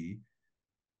energy,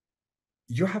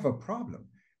 you have a problem.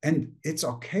 And it's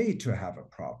okay to have a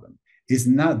problem. It's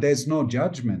not, there's no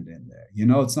judgment in there.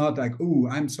 It's not like, oh,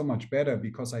 I'm so much better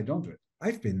because I don't do it.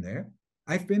 I've been there.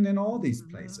 I've been in all these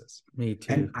places. Me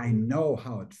And too. I know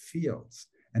how it feels.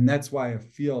 And that's why I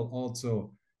feel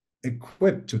also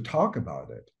equipped to talk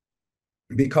about it.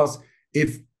 Because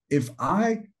if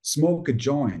I smoke a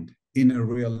joint in a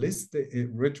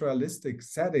ritualistic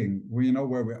setting,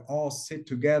 where we all sit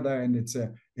together and it's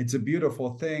a beautiful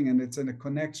thing and it's in a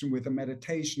connection with a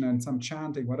meditation and some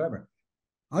chanting, whatever,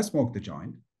 I smoke the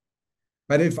joint.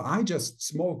 But if I just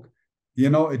smoke,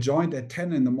 a joint at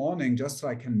 10 in the morning just so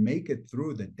I can make it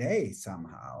through the day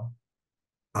somehow,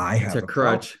 I It's a have a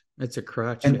problem. crutch. It's a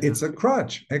crutch. And Yeah. it's a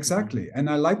crutch, Mhm. exactly. And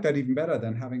I like that even better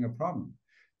than having a problem.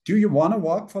 Do you want to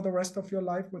walk for the rest of your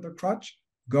life with a crutch?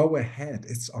 Go ahead.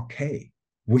 It's okay.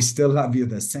 We still love you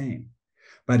the same.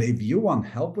 But if you want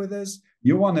help with this,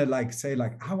 you want to say,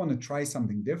 I want to try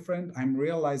something different. I'm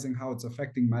realizing how it's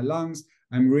affecting my lungs.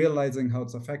 I'm realizing how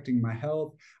it's affecting my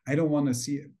health. I don't want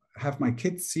to have my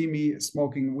kids see me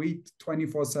smoking weed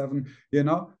 24/7,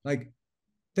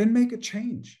 then make a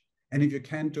change. And if you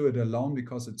can't do it alone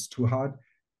because it's too hard,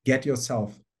 get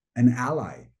yourself an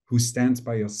ally who stands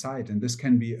by your side. And this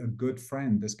can be a good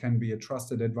friend, this can be a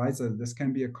trusted advisor, this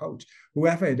can be a coach,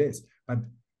 whoever it is. But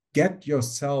get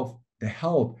yourself the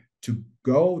help to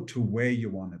go to where you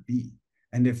want to be.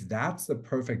 And if that's the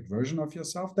perfect version of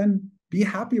yourself, then be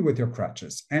happy with your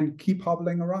crutches and keep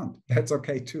hobbling around. That's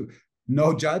okay too.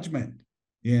 No judgment.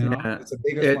 Yeah. It's the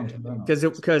biggest one to It learn.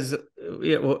 because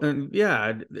yeah, well, and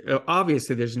yeah,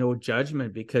 obviously there's no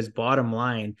judgment, because bottom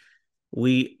line,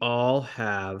 we all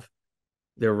have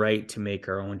the right to make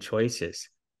our own choices,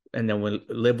 and then we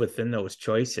live within those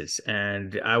choices.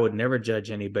 And I would never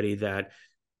judge anybody that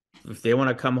if they want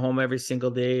to come home every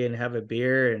single day and have a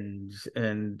beer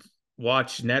and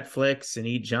watch Netflix and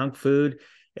eat junk food,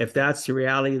 if that's the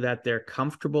reality that they're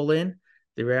comfortable in,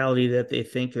 the reality that they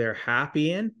think they're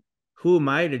happy in, who am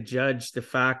I to judge the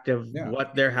fact of Yeah,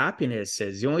 what their happiness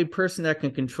is? The only person that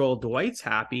can control Dwight's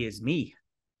happy is me.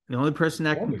 The only person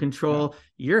that can totally. Yeah, control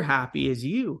your happy is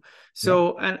you. yeah.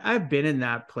 So, and I've been in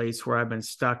that place where I've been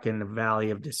stuck in the valley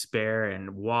of despair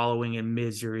and wallowing in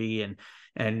misery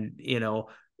and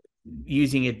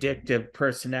using addictive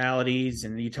personalities.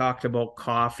 And you talked about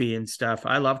coffee and stuff.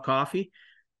 I love coffee,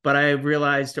 but I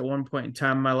realized at one point in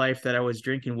time in my life that I was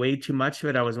drinking way too much of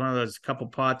it. I was one of those couple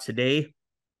pots a day,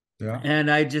 Yeah.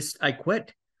 and I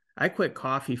quit. I quit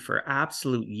coffee for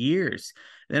absolute years.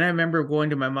 Then I remember going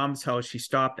to my mom's house. She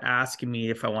stopped asking me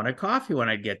if I wanted coffee when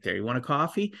I'd get there. You want a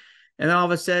coffee? And then all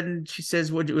of a sudden she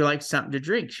says, would you like something to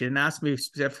drink? She didn't ask me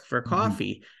specific for Mhm.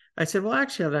 coffee. I said, well,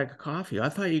 actually, I like a coffee. I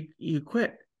thought you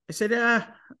quit. I said,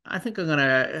 I think I'm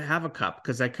gonna have a cup,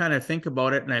 because I kind of think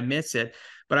about it and I miss it.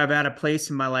 But I've at a place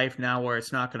in my life now where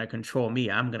it's not going to control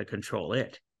me. I'm going to control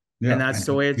it. And Yeah, that's and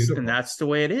the that's way beautiful. that's the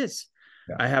way it is.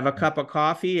 Yeah, I have a yeah, cup of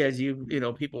coffee, as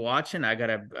people watching. I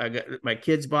got my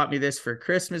kids bought me this for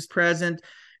Christmas present,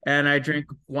 and I drink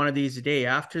one of these a day.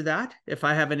 After that, if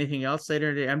I have anything else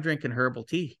later today, I'm drinking herbal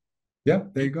tea. yeah.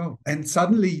 There you go. And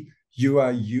suddenly you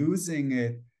are using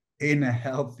it in a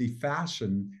healthy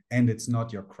fashion, and it's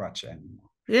not your crutch anymore.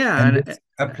 Yeah, And and this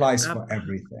applies uh, for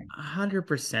everything.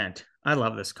 100%. I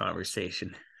love this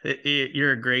conversation.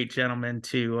 You're a great gentleman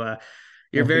to Well,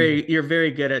 thank you. you're very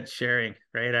good at sharing,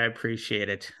 right? I appreciate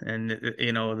it. And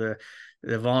the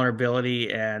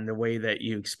vulnerability and the way that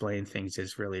you explain things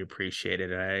is really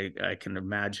appreciated. I can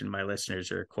imagine my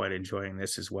listeners are quite enjoying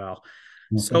this as well.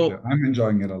 Well, thank you. So, I'm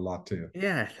enjoying it a lot too.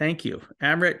 yeah, thank you.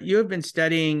 Amrit, you have been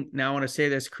studying, now I want to say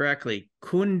this correctly,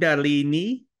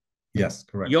 Kundalini Yes,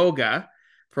 correct. yoga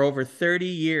for over 30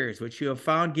 years, which you have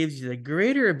found gives you the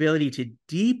greater ability to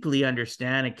deeply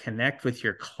understand and connect with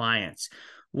your clients.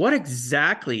 What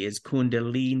exactly is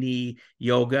Kundalini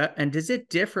yoga, and does it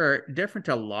different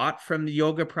a lot from the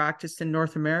yoga practiced in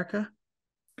North America?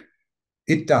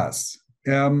 It does.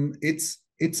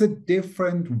 It's a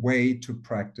different way to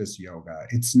practice yoga.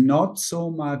 It's not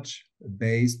so much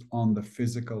based on the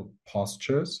physical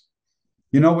postures.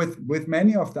 With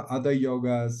many of the other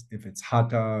yogas, if it's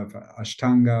hatha, if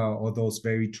ashtanga, or those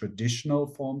very traditional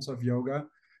forms of yoga,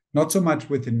 not so much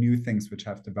with the new things which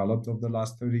have developed over the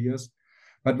last 30 years,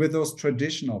 but with those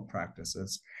traditional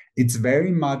practices, it's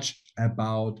very much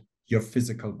about your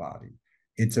physical body.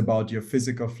 It's about your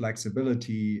physical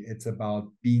flexibility. It's about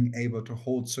being able to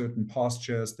hold certain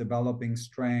postures, developing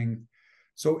strength.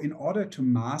 So, in order to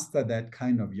master that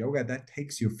kind of yoga, that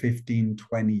takes you 15,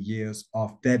 20 years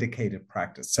of dedicated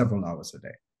practice, several hours a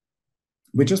day,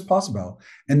 which is possible.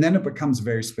 And then it becomes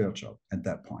very spiritual at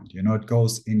that point. It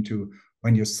goes into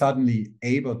when you're suddenly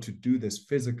able to do this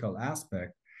physical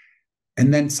aspect,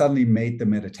 and then suddenly made the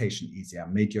meditation easier,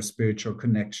 made your spiritual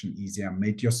connection easier,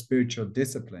 made your spiritual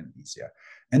discipline easier.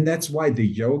 And that's why the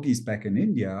yogis back in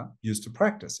India used to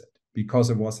practice it, because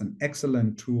it was an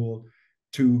excellent tool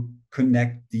to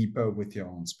connect deeper with your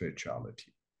own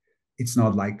spirituality. It's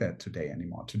not like that today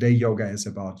anymore. Today, yoga is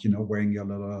about, wearing your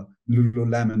little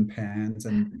Lululemon pants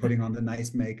and putting on the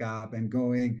nice makeup and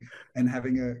going and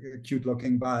having a cute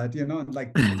looking butt, and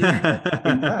like doing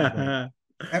that.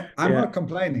 I'm Yeah. not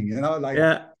complaining, like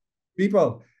Yeah.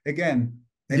 people, again,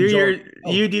 Do enjoy.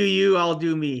 you do you, I'll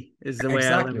do me is the way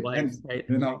I live Exactly. life,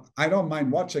 And, right? I don't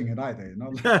mind watching it either,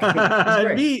 like, it's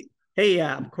great. Me, hey,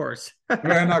 yeah, of course.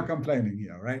 We're not complaining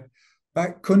here, right?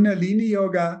 But Kundalini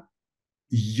yoga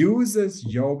uses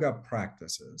yoga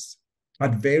practices,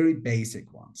 but very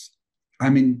basic ones.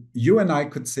 I mean, you and I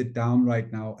could sit down right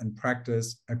now and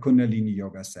practice a Kundalini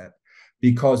yoga set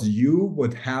because you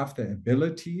would have the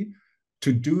ability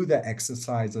to do the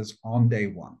exercises on day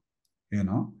one, you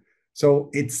know? So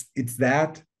it's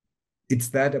that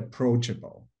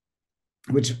approachable,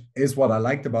 which is what I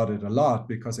liked about it a lot,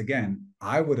 because again,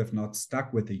 I would have not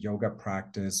stuck with the yoga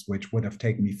practice, which would have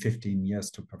taken me 15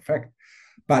 years to perfect.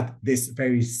 But this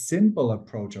very simple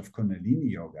approach of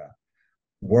Kundalini yoga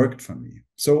worked for me.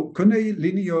 So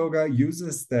Kundalini yoga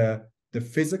uses the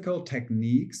physical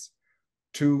techniques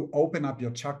to open up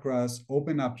your chakras,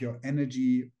 open up your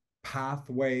energy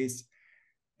pathways,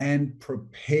 and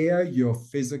prepare your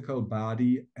physical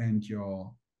body and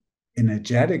your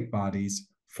energetic bodies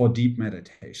for deep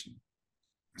meditation.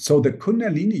 So the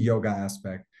Kundalini yoga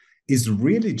aspect is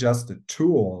really just a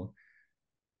tool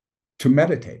to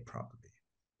meditate properly.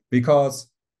 Because,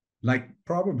 like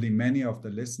probably many of the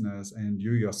listeners and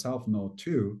you yourself know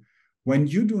too, when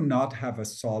you do not have a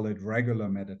solid regular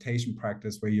meditation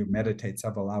practice where you meditate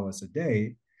several hours a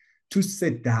day, to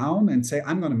sit down and say,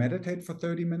 I'm going to meditate for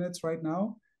 30 minutes right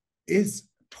now is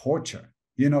torture.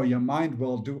 Your mind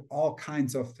will do all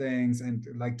kinds of things and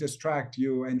like distract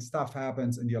you, and stuff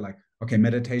happens. And you're like, okay,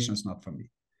 meditation is not for me,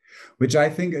 which I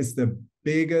think is the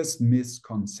biggest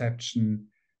misconception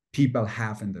people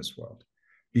have in this world.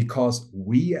 Because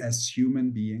we as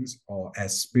human beings or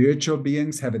as spiritual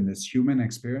beings having this human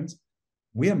experience,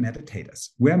 we are meditators.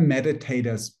 We're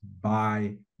meditators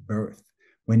by birth.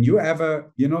 When you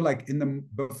ever, like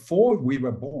before we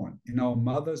were born in our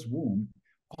mother's womb,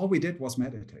 all we did was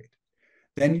meditate.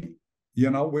 Then, we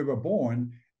were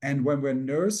born, and when we're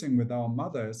nursing with our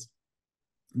mothers,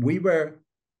 we were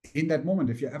in that moment.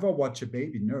 If you ever watch a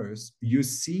baby nurse, you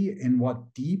see in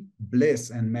what deep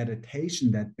bliss and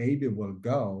meditation that baby will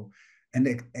go, and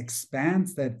it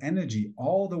expands that energy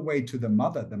all the way to the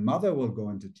mother. The mother will go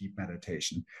into deep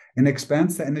meditation and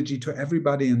expands the energy to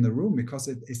everybody in the room, because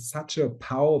it is such a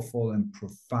powerful and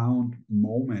profound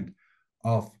moment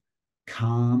of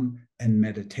calm and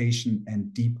meditation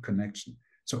and deep connection.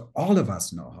 So all of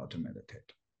us know how to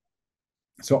meditate.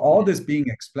 So all this being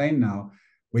explained now,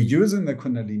 we're using the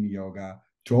Kundalini yoga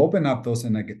to open up those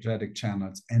energetic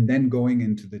channels and then going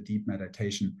into the deep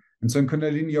meditation. And so in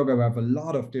Kundalini yoga, we have a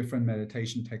lot of different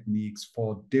meditation techniques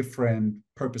for different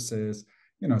purposes,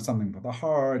 something for the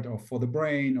heart or for the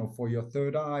brain or for your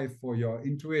third eye, for your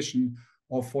intuition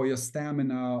or for your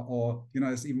stamina, or,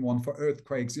 there's even one for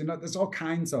earthquakes. There's all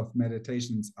kinds of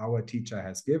meditations our teacher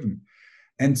has given.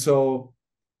 And so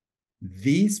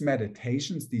these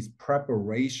meditations, these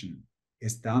preparation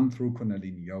is done through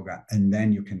Kundalini yoga, and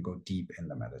then you can go deep in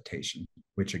the meditation,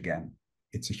 which again,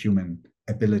 it's a human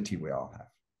ability we all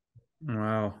have.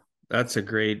 Wow. That's a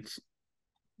great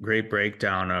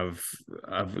breakdown of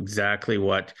exactly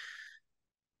what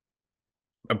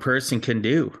a person can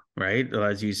do, right?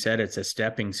 As you said, it's a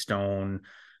stepping stone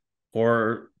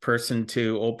for person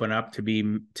to open up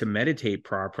to meditate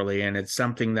properly, and it's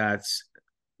something that's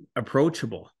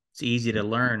approachable. It's easy to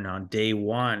learn on day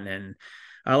one, and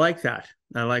I like that.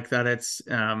 I like that it's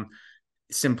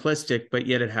simplistic, but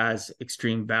yet it has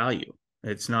extreme value.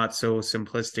 It's not so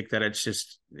simplistic that it's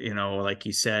just, like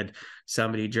you said,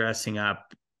 somebody dressing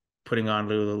up, putting on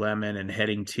Lululemon and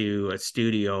heading to a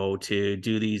studio to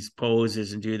do these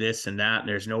poses and do this and that. And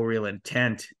there's no real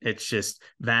intent. It's just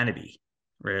vanity,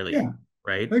 really. Yeah.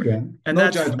 Right. Again, And no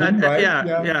that's, judgment, right?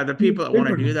 yeah. The people that want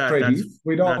to do that, Pretty,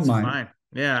 we don't that's mind. fine.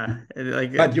 Yeah.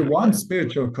 Like, But you want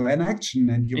spiritual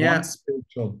connection and you want yeah.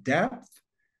 spiritual depth.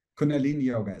 Kundalini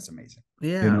yoga is amazing.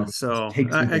 Yeah. It So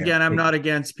takes you there. again, I'm not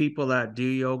against people that do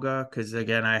yoga, because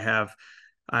again, I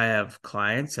have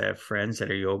clients, I have friends that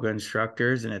are yoga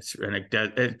instructors, and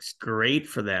it's great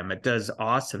for them. It does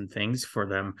awesome things for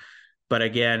them. But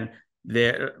again,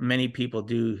 many people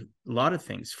do a lot of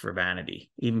things for vanity.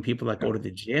 Even people that go to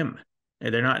the gym,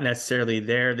 and they're not necessarily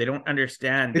there. They don't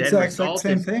understand. It's the exact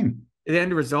same thing. The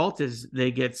end result is they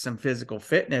get some physical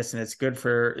fitness, and it's good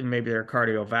for maybe their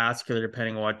cardiovascular,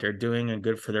 depending on what they're doing, and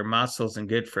good for their muscles and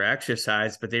good for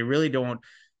exercise. But they really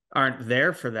aren't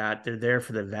there for that. They're there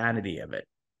for the vanity of it.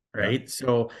 Right. Yeah.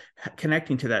 So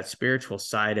connecting to that spiritual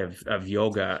side of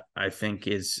yoga, I think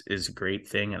is a great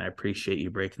thing. And I appreciate you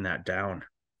breaking that down.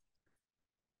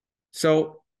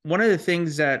 So one of the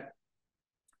things that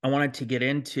I wanted to get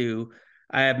into,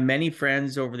 I have many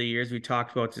friends over the years. We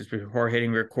talked about this before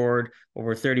hitting record,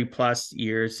 over 30 plus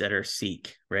years that are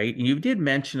Sikh, right? And you did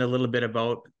mention a little bit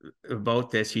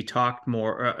about this. You talked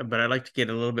more, but I'd like to get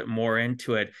a little bit more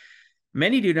into it.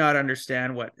 Many do not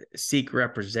understand what Sikh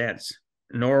represents,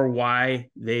 nor why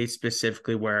they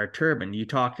specifically wear a turban. You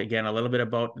talked again a little bit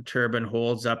about the turban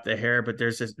holds up the hair, but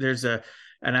there's an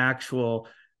actual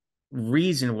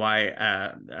reason why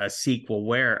a Sikh will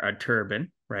wear a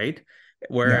turban, right?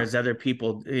 Whereas other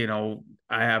people,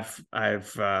 I have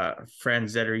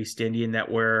friends that are East Indian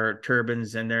that wear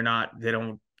turbans, and they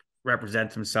don't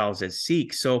represent themselves as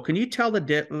Sikh. So can you tell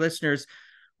the listeners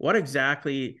what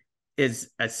exactly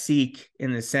is a Sikh,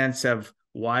 in the sense of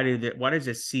what is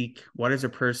a Sikh? What is a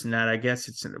person that, I guess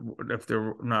it's, if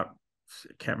they're not,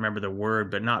 I can't remember the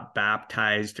word, but not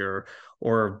baptized or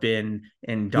been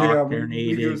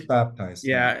indoctrinated. We use baptized.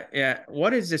 Yeah.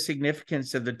 What is the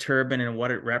significance of the turban and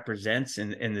what it represents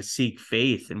in the Sikh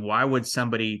faith, and why would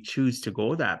somebody choose to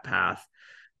go that path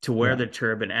to wear the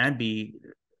turban and be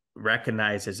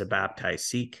recognized as a baptized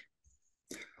Sikh?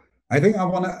 I think I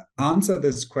want to answer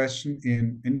this question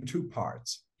in two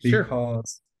parts,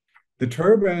 because the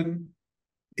turban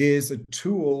is a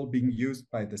tool being used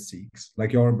by the Sikhs,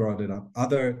 like you already brought it up.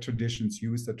 Other traditions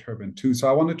use the turban too. So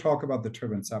I want to talk about the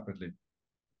turban separately.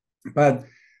 But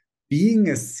being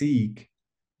a Sikh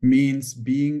means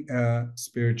being a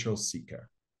spiritual seeker,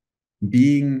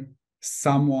 being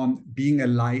a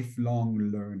lifelong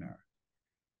learner,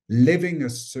 living a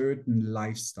certain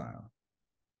lifestyle.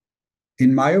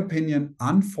 In my opinion,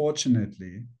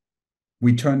 unfortunately,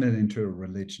 we turned it into a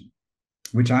religion,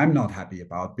 which I'm not happy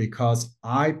about, because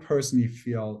I personally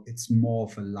feel it's more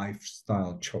of a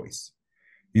lifestyle choice.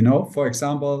 For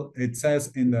example, it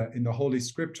says in the Holy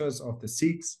Scriptures of the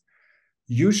Sikhs,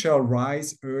 you shall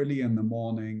rise early in the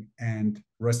morning and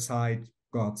recite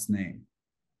God's name.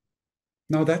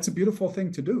 Now, that's a beautiful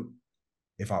thing to do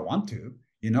if I want to.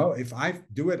 If I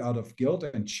do it out of guilt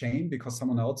and shame because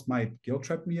someone else might guilt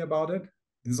trip me about it,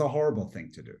 this is a horrible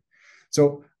thing to do.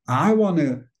 So I want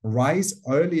to rise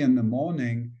early in the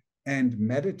morning and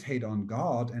meditate on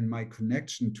God and my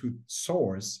connection to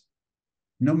Source,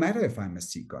 no matter if I'm a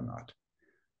Sikh or not.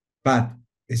 But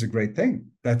it's a great thing.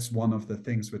 That's one of the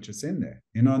things which is in there.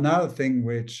 Another thing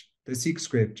which the Sikh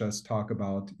scriptures talk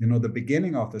about, the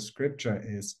beginning of the scripture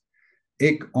is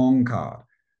Ik Onkar.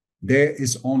 There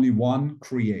is only one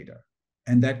creator,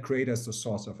 and that creator is the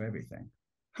source of everything.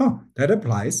 That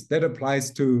applies. That applies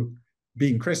to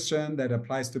being Christian, that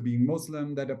applies to being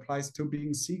Muslim, that applies to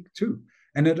being Sikh too.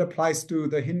 And it applies to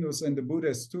the Hindus and the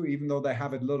Buddhists too, even though they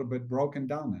have it a little bit broken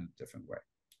down in a different way,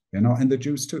 and the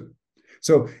Jews too.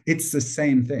 So it's the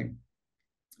same thing.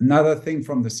 Another thing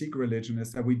from the Sikh religion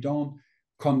is that we don't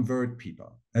convert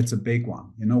people. That's a big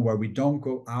one, where we don't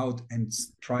go out and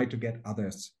try to get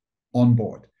others on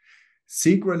board.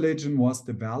 Sikh religion was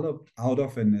developed out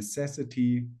of a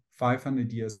necessity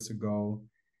 500 years ago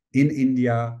in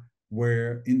India,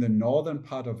 where in the northern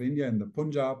part of India, in the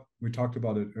Punjab, we talked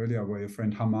about it earlier, where your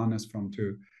friend Haman is from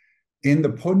too. In the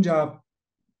Punjab,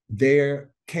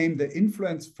 there came the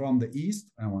influence from the East.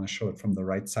 I want to show it from the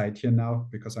right side here now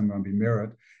because I'm going to be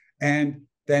mirrored. And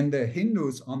then the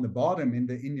Hindus on the bottom in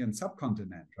the Indian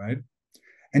subcontinent, right?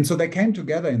 And so they came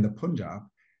together in the Punjab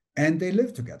and they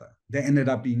lived together. They ended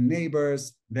up being neighbors.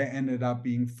 They ended up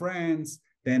being friends.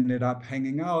 They ended up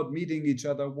hanging out, meeting each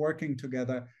other, working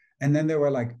together. And then they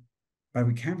were like, but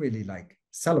we can't really like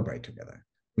celebrate together.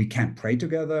 We can't pray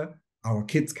together. Our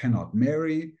kids cannot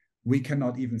marry. We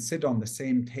cannot even sit on the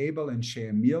same table and share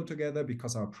a meal together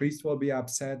because our priest will be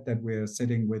upset that we're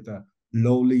sitting with a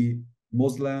lowly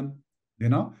Muslim, you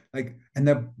know, like, and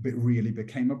that really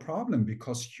became a problem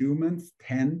because humans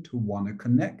tend to want to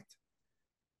connect.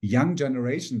 Young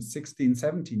generations, 16,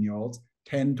 17-year-olds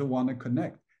tend to want to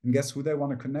connect. And guess who they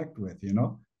want to connect with, you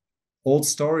know? Old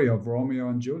story of Romeo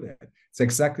and Juliet. It's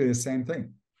exactly the same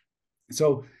thing.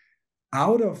 So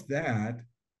out of that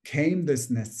came this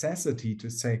necessity to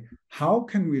say, how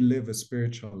can we live a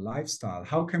spiritual lifestyle?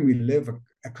 How can we live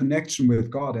a connection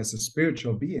with God as a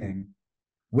spiritual being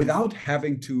without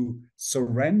having to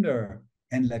surrender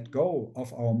and let go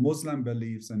of our Muslim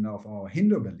beliefs and of our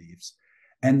Hindu beliefs?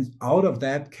 And out of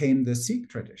that came the Sikh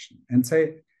tradition and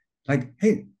say, like,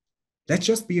 hey, let's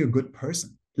just be a good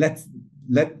person. Let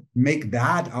make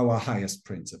that our highest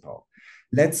principle.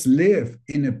 Let's live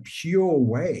in a pure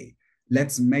way.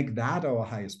 Let's make that our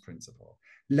highest principle.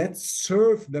 Let's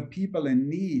serve the people in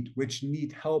need, which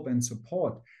need help and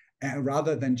support,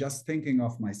 rather than just thinking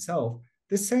of myself,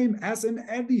 the same as in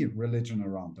any religion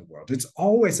around the world. It's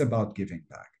always about giving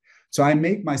back. So I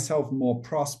make myself more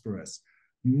prosperous,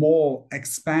 more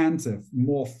expansive,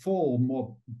 more full,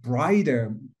 more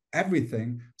brighter,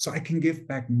 everything, so I can give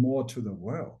back more to the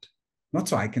world. Not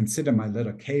so I can sit in my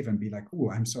little cave and be like,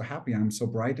 oh, I'm so happy, I'm so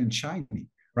bright and shiny,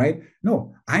 right?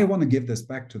 No, I want to give this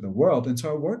back to the world. And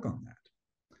so I work on that.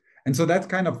 And so that's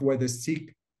kind of where the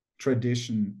Sikh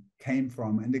tradition came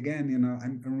from. And again, you know,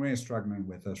 I'm really struggling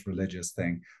with this religious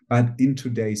thing. But in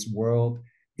today's world,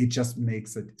 it just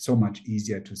makes it so much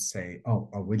easier to say, oh,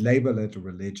 we label it a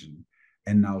religion.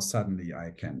 And now suddenly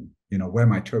I can, you know, wear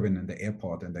my turban in the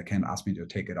airport and they can't ask me to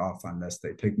take it off unless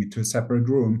they take me to a separate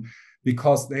room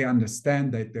because they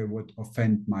understand that they would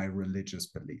offend my religious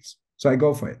beliefs. So I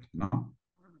go for it, you know?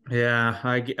 Yeah,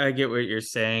 I get what you're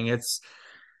saying.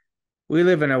 We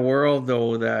live in a world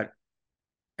though that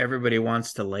everybody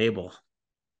wants to label,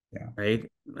 Yeah.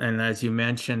 right? And as you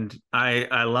mentioned,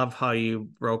 I love how you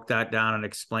broke that down and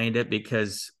explained it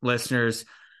because listeners,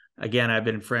 again, I've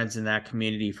been friends in that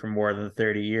community for more than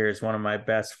 30 years. One of my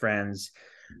best friends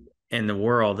in the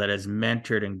world that has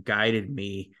mentored and guided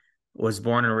me was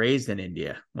born and raised in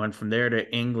India, went from there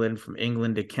to England, from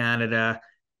England to Canada.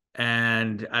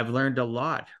 And I've learned a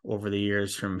lot over the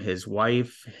years from his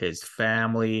wife, his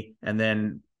family, and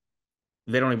then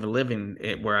they don't even live in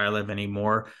it where I live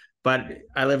anymore, but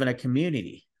I live in a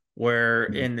community where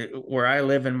I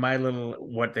live in my little,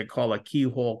 what they call a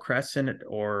keyhole crescent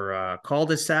or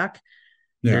cul-de-sac.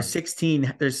 Yeah.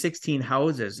 There's 16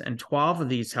 houses, and 12 of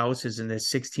these houses in the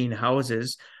 16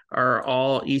 houses are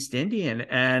all East Indian,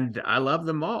 and I love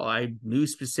them all. I knew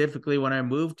specifically when I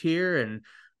moved here, and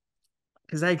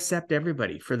because I accept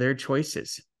everybody for their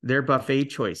choices. Their buffet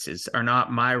choices are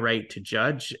not my right to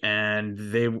judge, and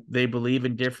they believe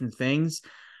in different things.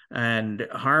 And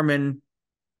Harmon,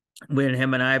 when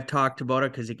him and I have talked about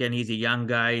it, because again, he's a young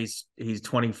guy. He's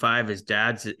 25. His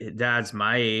dad's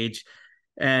my age,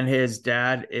 and his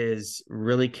dad is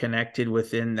really connected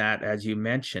within that, as you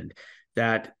mentioned,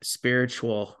 that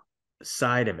spiritual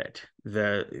side of it,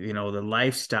 the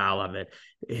lifestyle of it.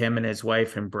 Him and his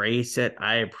wife embrace it.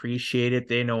 I appreciate it.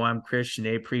 They know I'm Christian.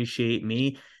 They appreciate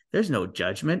me. There's no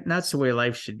judgment, and that's the way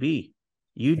life should be.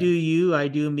 You do you, I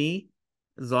do me,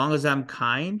 as long as I'm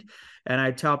kind. And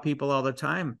I tell people all the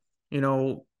time,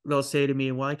 they'll say to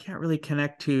me, well, I can't really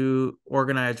connect to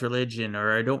organized religion,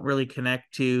 or I don't really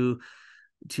connect to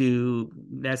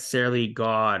necessarily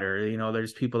God, or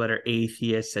there's people that are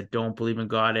atheists that don't believe in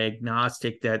God,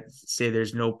 agnostic that say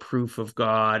there's no proof of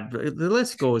God. The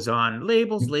list goes on.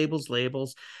 Labels, labels,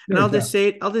 labels. And Yeah.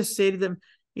 I'll just say to them,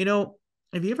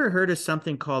 have you ever heard of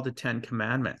something called the Ten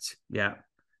Commandments? Yeah.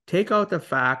 Take out the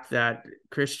fact that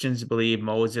Christians believe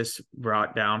Moses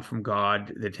brought down from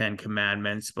God the Ten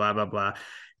Commandments, blah, blah, blah.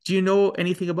 Do you know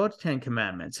anything about the Ten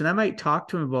Commandments? And I might talk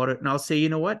to them about it, and I'll say, you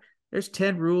know what? There's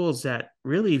 10 rules that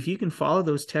really, if you can follow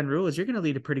those 10 rules, you're going to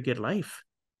lead a pretty good life.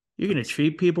 You're going to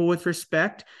treat people with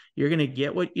respect. You're going to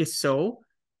get what you sow.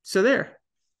 So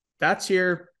that's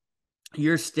your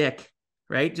stick,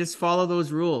 right? Just follow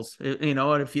those rules. And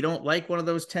if you don't like one of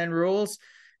those 10 rules,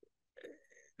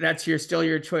 that's still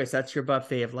your choice. That's your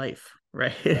buffet of life,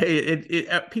 right?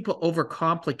 Yeah. People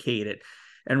overcomplicate it.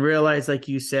 and realize, like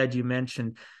you said, you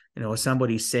mentioned,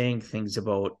 somebody saying things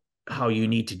about how you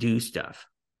need to do stuff,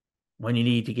 when you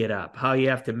need to get up, how you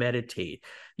have to meditate.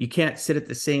 You can't sit at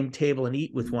the same table and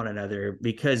eat with one another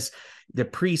because the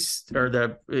priest or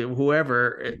the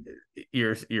whoever,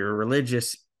 your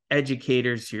religious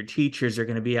educators, your teachers are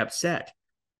going to be upset.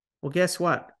 Well, guess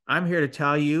what? I'm here to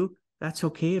tell you that's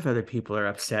okay if other people are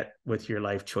upset with your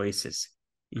life choices.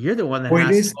 You're the one that Well,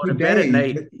 it has to is go to bed at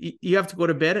today. night. You have to go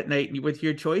to bed at night with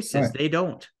your choices. Right. They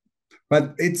don't.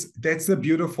 But that's the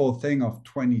beautiful thing of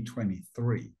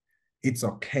 2023. It's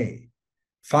okay.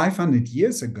 500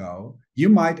 years ago, you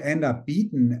might end up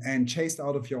beaten and chased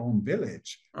out of your own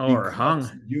village Or because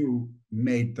hung. you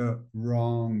made the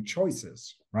wrong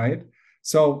choices, right?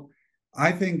 So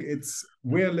I think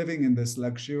we're living in this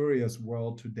luxurious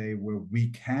world today where we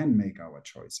can make our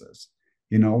choices,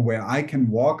 where I can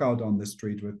walk out on the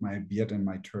street with my beard and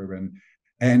my turban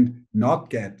and not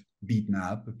get beaten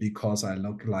up because I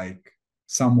look like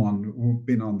someone who's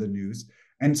been on the news.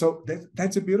 And so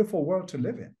that's a beautiful world to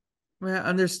live in. Yeah,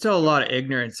 and there's still a lot of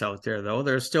ignorance out there, though.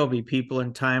 There'll still be people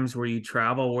in times where you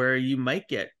travel where you might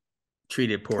get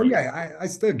treated Oh poorly. yeah, I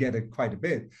still get it quite a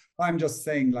bit. I'm just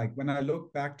saying, like when I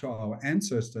look back to our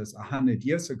ancestors 100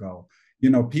 years ago,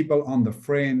 people on the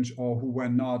fringe or who were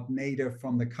not native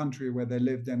from the country where they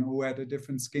lived in, who had a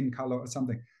different skin color or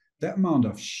something, the amount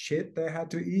of shit they had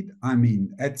to eat, I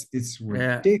mean, it's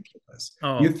Yeah. ridiculous.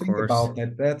 Oh, You of think course. about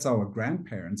that, that's our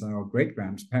grandparents, our great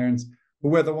grandparents, who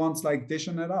were the ones like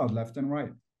dishing it out left and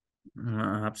right.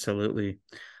 Absolutely.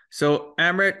 So,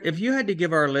 Amrit, if you had to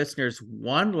give our listeners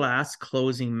one last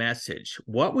closing message,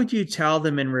 what would you tell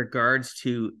them in regards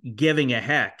to giving a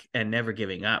heck and never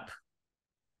giving up?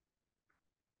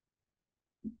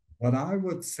 What I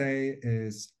would say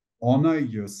is honor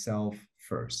yourself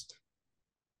first,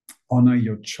 honor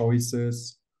your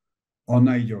choices,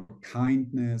 honor your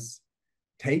kindness,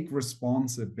 take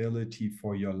responsibility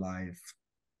for your life.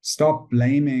 Stop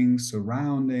blaming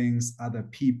surroundings, other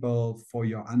people for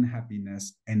your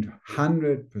unhappiness, and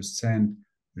 100%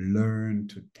 learn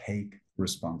to take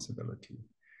responsibility.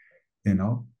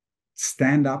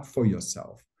 Stand up for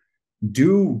yourself,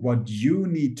 do what you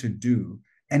need to do,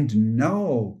 and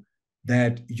know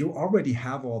that you already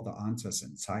have all the answers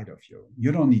inside of you.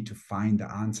 You don't need to find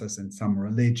the answers in some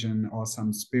religion or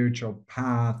some spiritual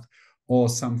path or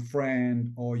some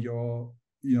friend or your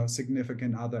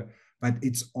significant other, but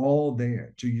it's all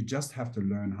there. So you just have to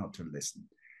learn how to listen.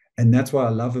 And that's what I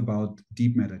love about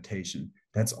deep meditation.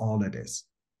 That's all it is.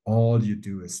 All you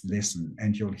do is listen,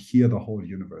 and you'll hear the whole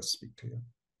universe speak to you.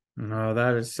 No,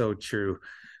 that is so true.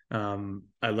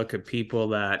 I look at people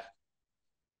that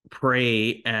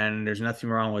pray, and there's nothing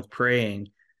wrong with praying,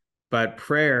 but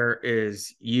prayer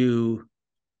is you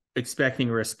expecting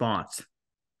a response,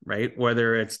 right?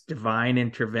 Whether it's divine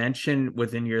intervention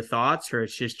within your thoughts or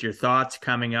it's just your thoughts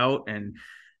coming out. And,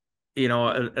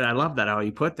 I love that how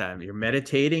you put that. You're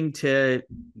meditating to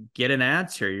get an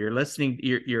answer. You're listening,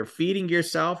 you're feeding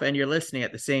yourself and you're listening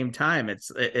at the same time.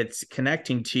 It's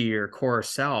connecting to your core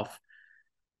self.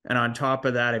 And on top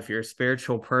of that, if you're a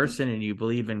spiritual person and you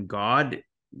believe in God, it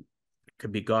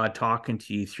could be God talking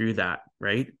to you through that,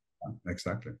 right?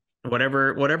 Exactly.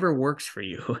 Whatever works for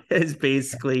you is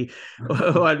basically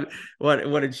what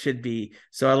it should be.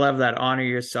 So I love that. Honor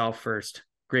yourself first.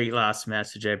 Great last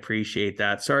message. I appreciate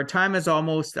that. So our time is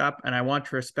almost up, and I want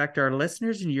to respect our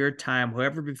listeners and your time.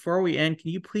 However, before we end,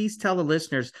 can you please tell the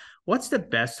listeners what's the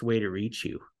best way to reach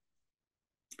you?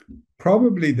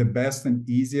 Probably the best and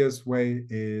easiest way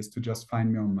is to just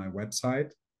find me on my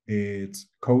website. It's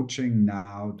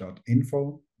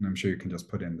coachingnow.info, and I'm sure you can just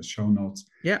put in the show notes.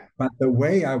 Yeah. But the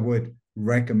way I would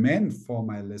recommend for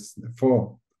our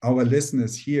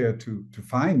listeners here to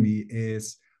find me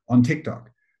is on TikTok,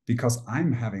 because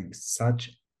I'm having such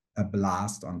a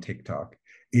blast on TikTok.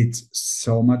 It's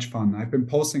so much fun. I've been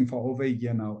posting for over a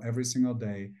year now, every single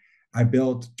day. I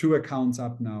built 2 accounts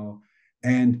up now,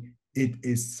 and it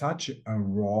is such a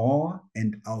raw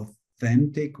and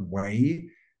authentic way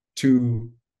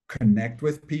to connect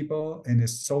with people, and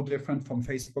it's so different from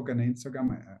Facebook and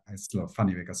Instagram. It's a little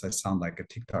funny because I sound like a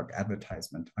TikTok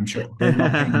advertisement. I'm sure they're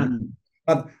not paying me,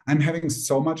 but I'm having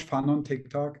so much fun on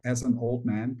TikTok as an old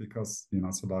man, because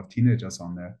it's a lot of teenagers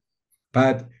on there.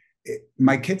 But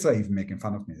my kids are even making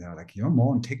fun of me. They're like, "You're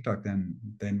more on TikTok than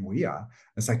we are."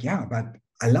 It's like, yeah, but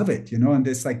I love it, and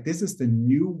it's like, this is the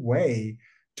new way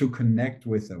to connect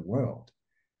with the world.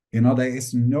 There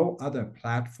is no other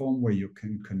platform where you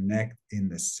can connect in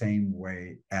the same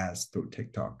way as through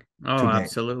TikTok Oh, today,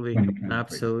 absolutely. 2023.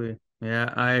 Absolutely.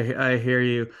 Yeah, I hear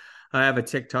you. I have a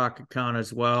TikTok account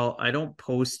as well. I don't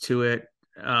post to it.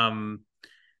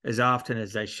 as often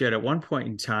as I should. At one point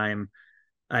in time,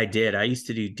 I did. I used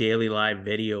to do daily live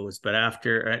videos, but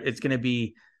after it's going to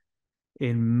be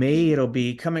in May, it'll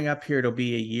be coming up here. It'll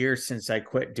be a year since I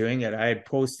quit doing it. I had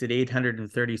posted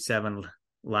 837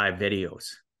 live videos.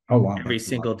 Oh, wow. Every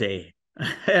single day.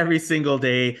 Every single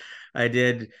day I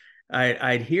did.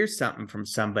 I'd hear something from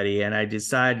somebody and I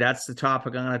decide that's the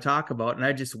topic I'm going to talk about. And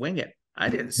I just wing it. I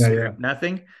didn't script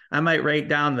nothing. I might write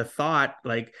down the thought,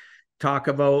 like talk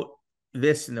about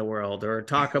this in the world or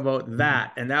talk about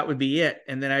that. And that would be it.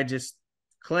 And then I just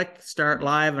click start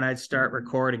live and I'd start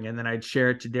recording and then I'd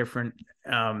share it to different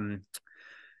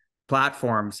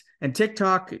platforms. And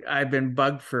TikTok, I've been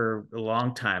bugged for a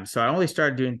long time. So I only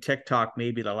started doing TikTok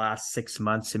maybe the last 6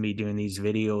 months of me doing these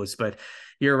videos. But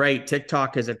you're right,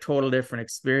 TikTok is a total different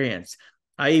experience.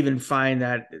 I even find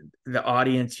that the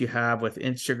audience you have with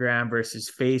Instagram versus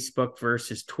Facebook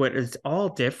versus Twitter, it's all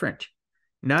different.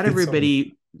 Not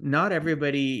everybody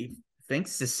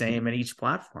thinks the same in each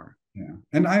platform. Yeah.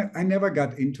 And I never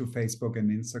got into Facebook and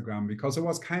Instagram because it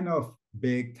was kind of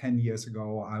big 10 years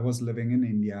ago. I was living in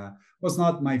India. It was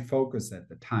not my focus at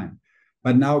the time.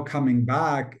 But now coming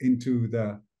back into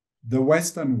the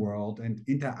Western world and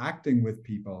interacting with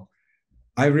people,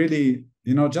 I really,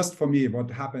 just for me, what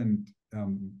happened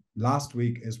last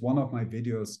week is one of my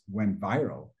videos went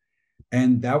viral.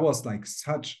 And that was like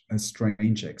such a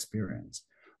strange experience.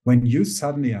 When you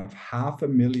suddenly have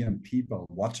 500,000 people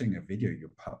watching a video you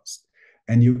post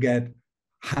and you get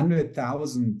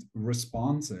 100,000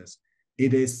 responses,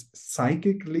 it is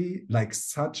psychically like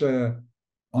such a,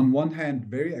 on one hand,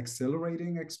 very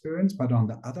exhilarating experience, but on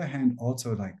the other hand,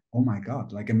 also like, oh my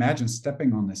God, like imagine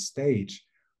stepping on a stage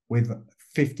with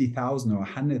 50,000 or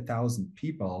 100,000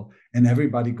 people and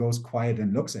everybody goes quiet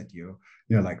and looks at you.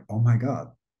 You're like, oh my God,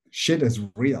 shit is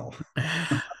real.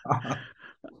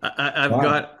 I've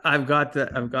got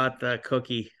the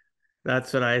cookie.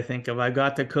 That's what I think of. I've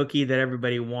got the cookie that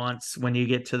everybody wants when you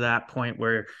get to that point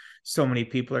where so many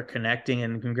people are connecting.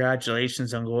 And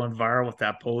congratulations on going viral with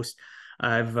that post.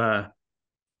 I've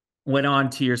went on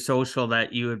to your social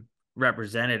that you had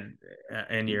represented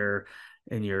in your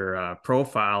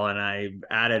profile, and I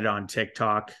added on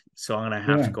TikTok. So I'm gonna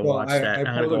have to go watch that.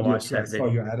 I'm gonna go watch that video.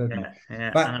 You added me.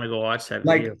 Yeah, I'm gonna go watch that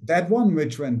video. Like that one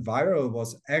which went viral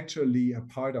was actually a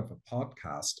part of a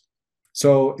podcast.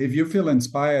 So if you feel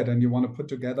inspired and you want to put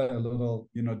together a little,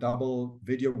 double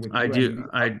video with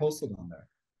I post it on there.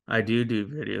 I do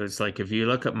videos. Like if you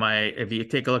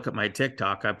take a look at my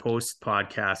TikTok, I post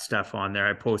podcast stuff on there.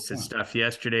 I posted stuff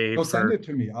yesterday. Send it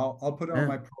to me. I'll put it on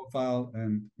my profile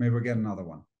and maybe we'll get another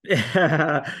one.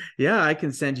 Yeah, I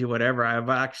can send you whatever.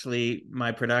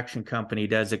 My production company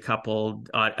does a couple,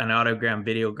 an autogram,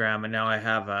 videogram, and now I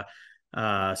have a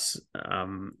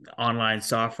online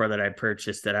software that I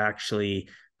purchased that actually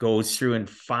goes through and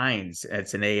finds,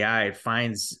 it's an AI, it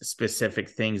finds specific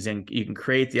things, and you can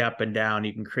create the up and down,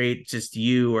 you can create just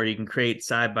you, or you can create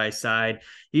side by side.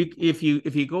 If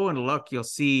you go and look, you'll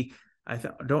see, I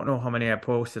don't know how many I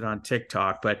posted on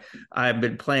TikTok, but I've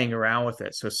been playing around with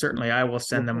it. So certainly I will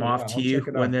send them off to you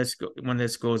when this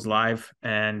goes live.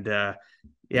 And I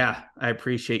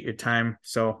appreciate your time.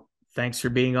 So thanks for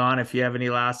being on. If you have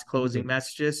any last closing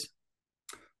messages.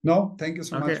 No, thank you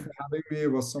so much for having me.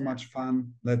 It was so much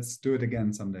fun. Let's do it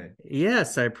again someday.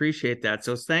 Yes, I appreciate that.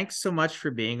 So thanks so much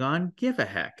for being on Give a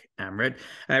Heck, Amrit.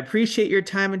 I appreciate your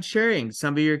time and sharing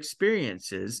some of your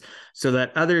experiences so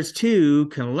that others too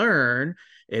can learn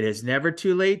it is never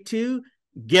too late to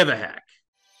give a heck.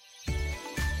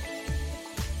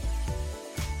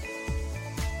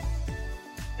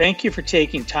 Thank you for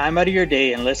taking time out of your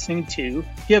day and listening to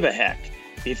Give a Heck.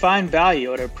 If you find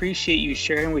value, I'd appreciate you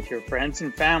sharing with your friends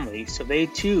and family so they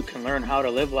too can learn how to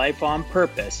live life on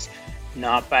purpose,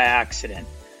 not by accident.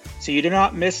 So you do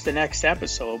not miss the next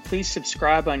episode, please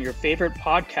subscribe on your favorite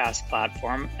podcast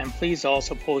platform and please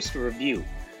also post a review.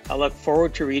 I look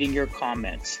forward to reading your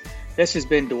comments. This has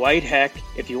been Dwight Heck.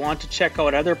 If you want to check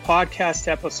out other podcast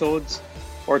episodes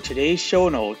or today's show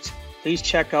notes, please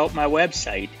check out my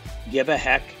website,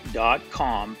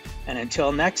 giveaheck.com. And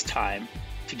until next time,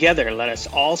 together, let us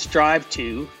all strive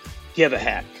to give a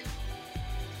heck.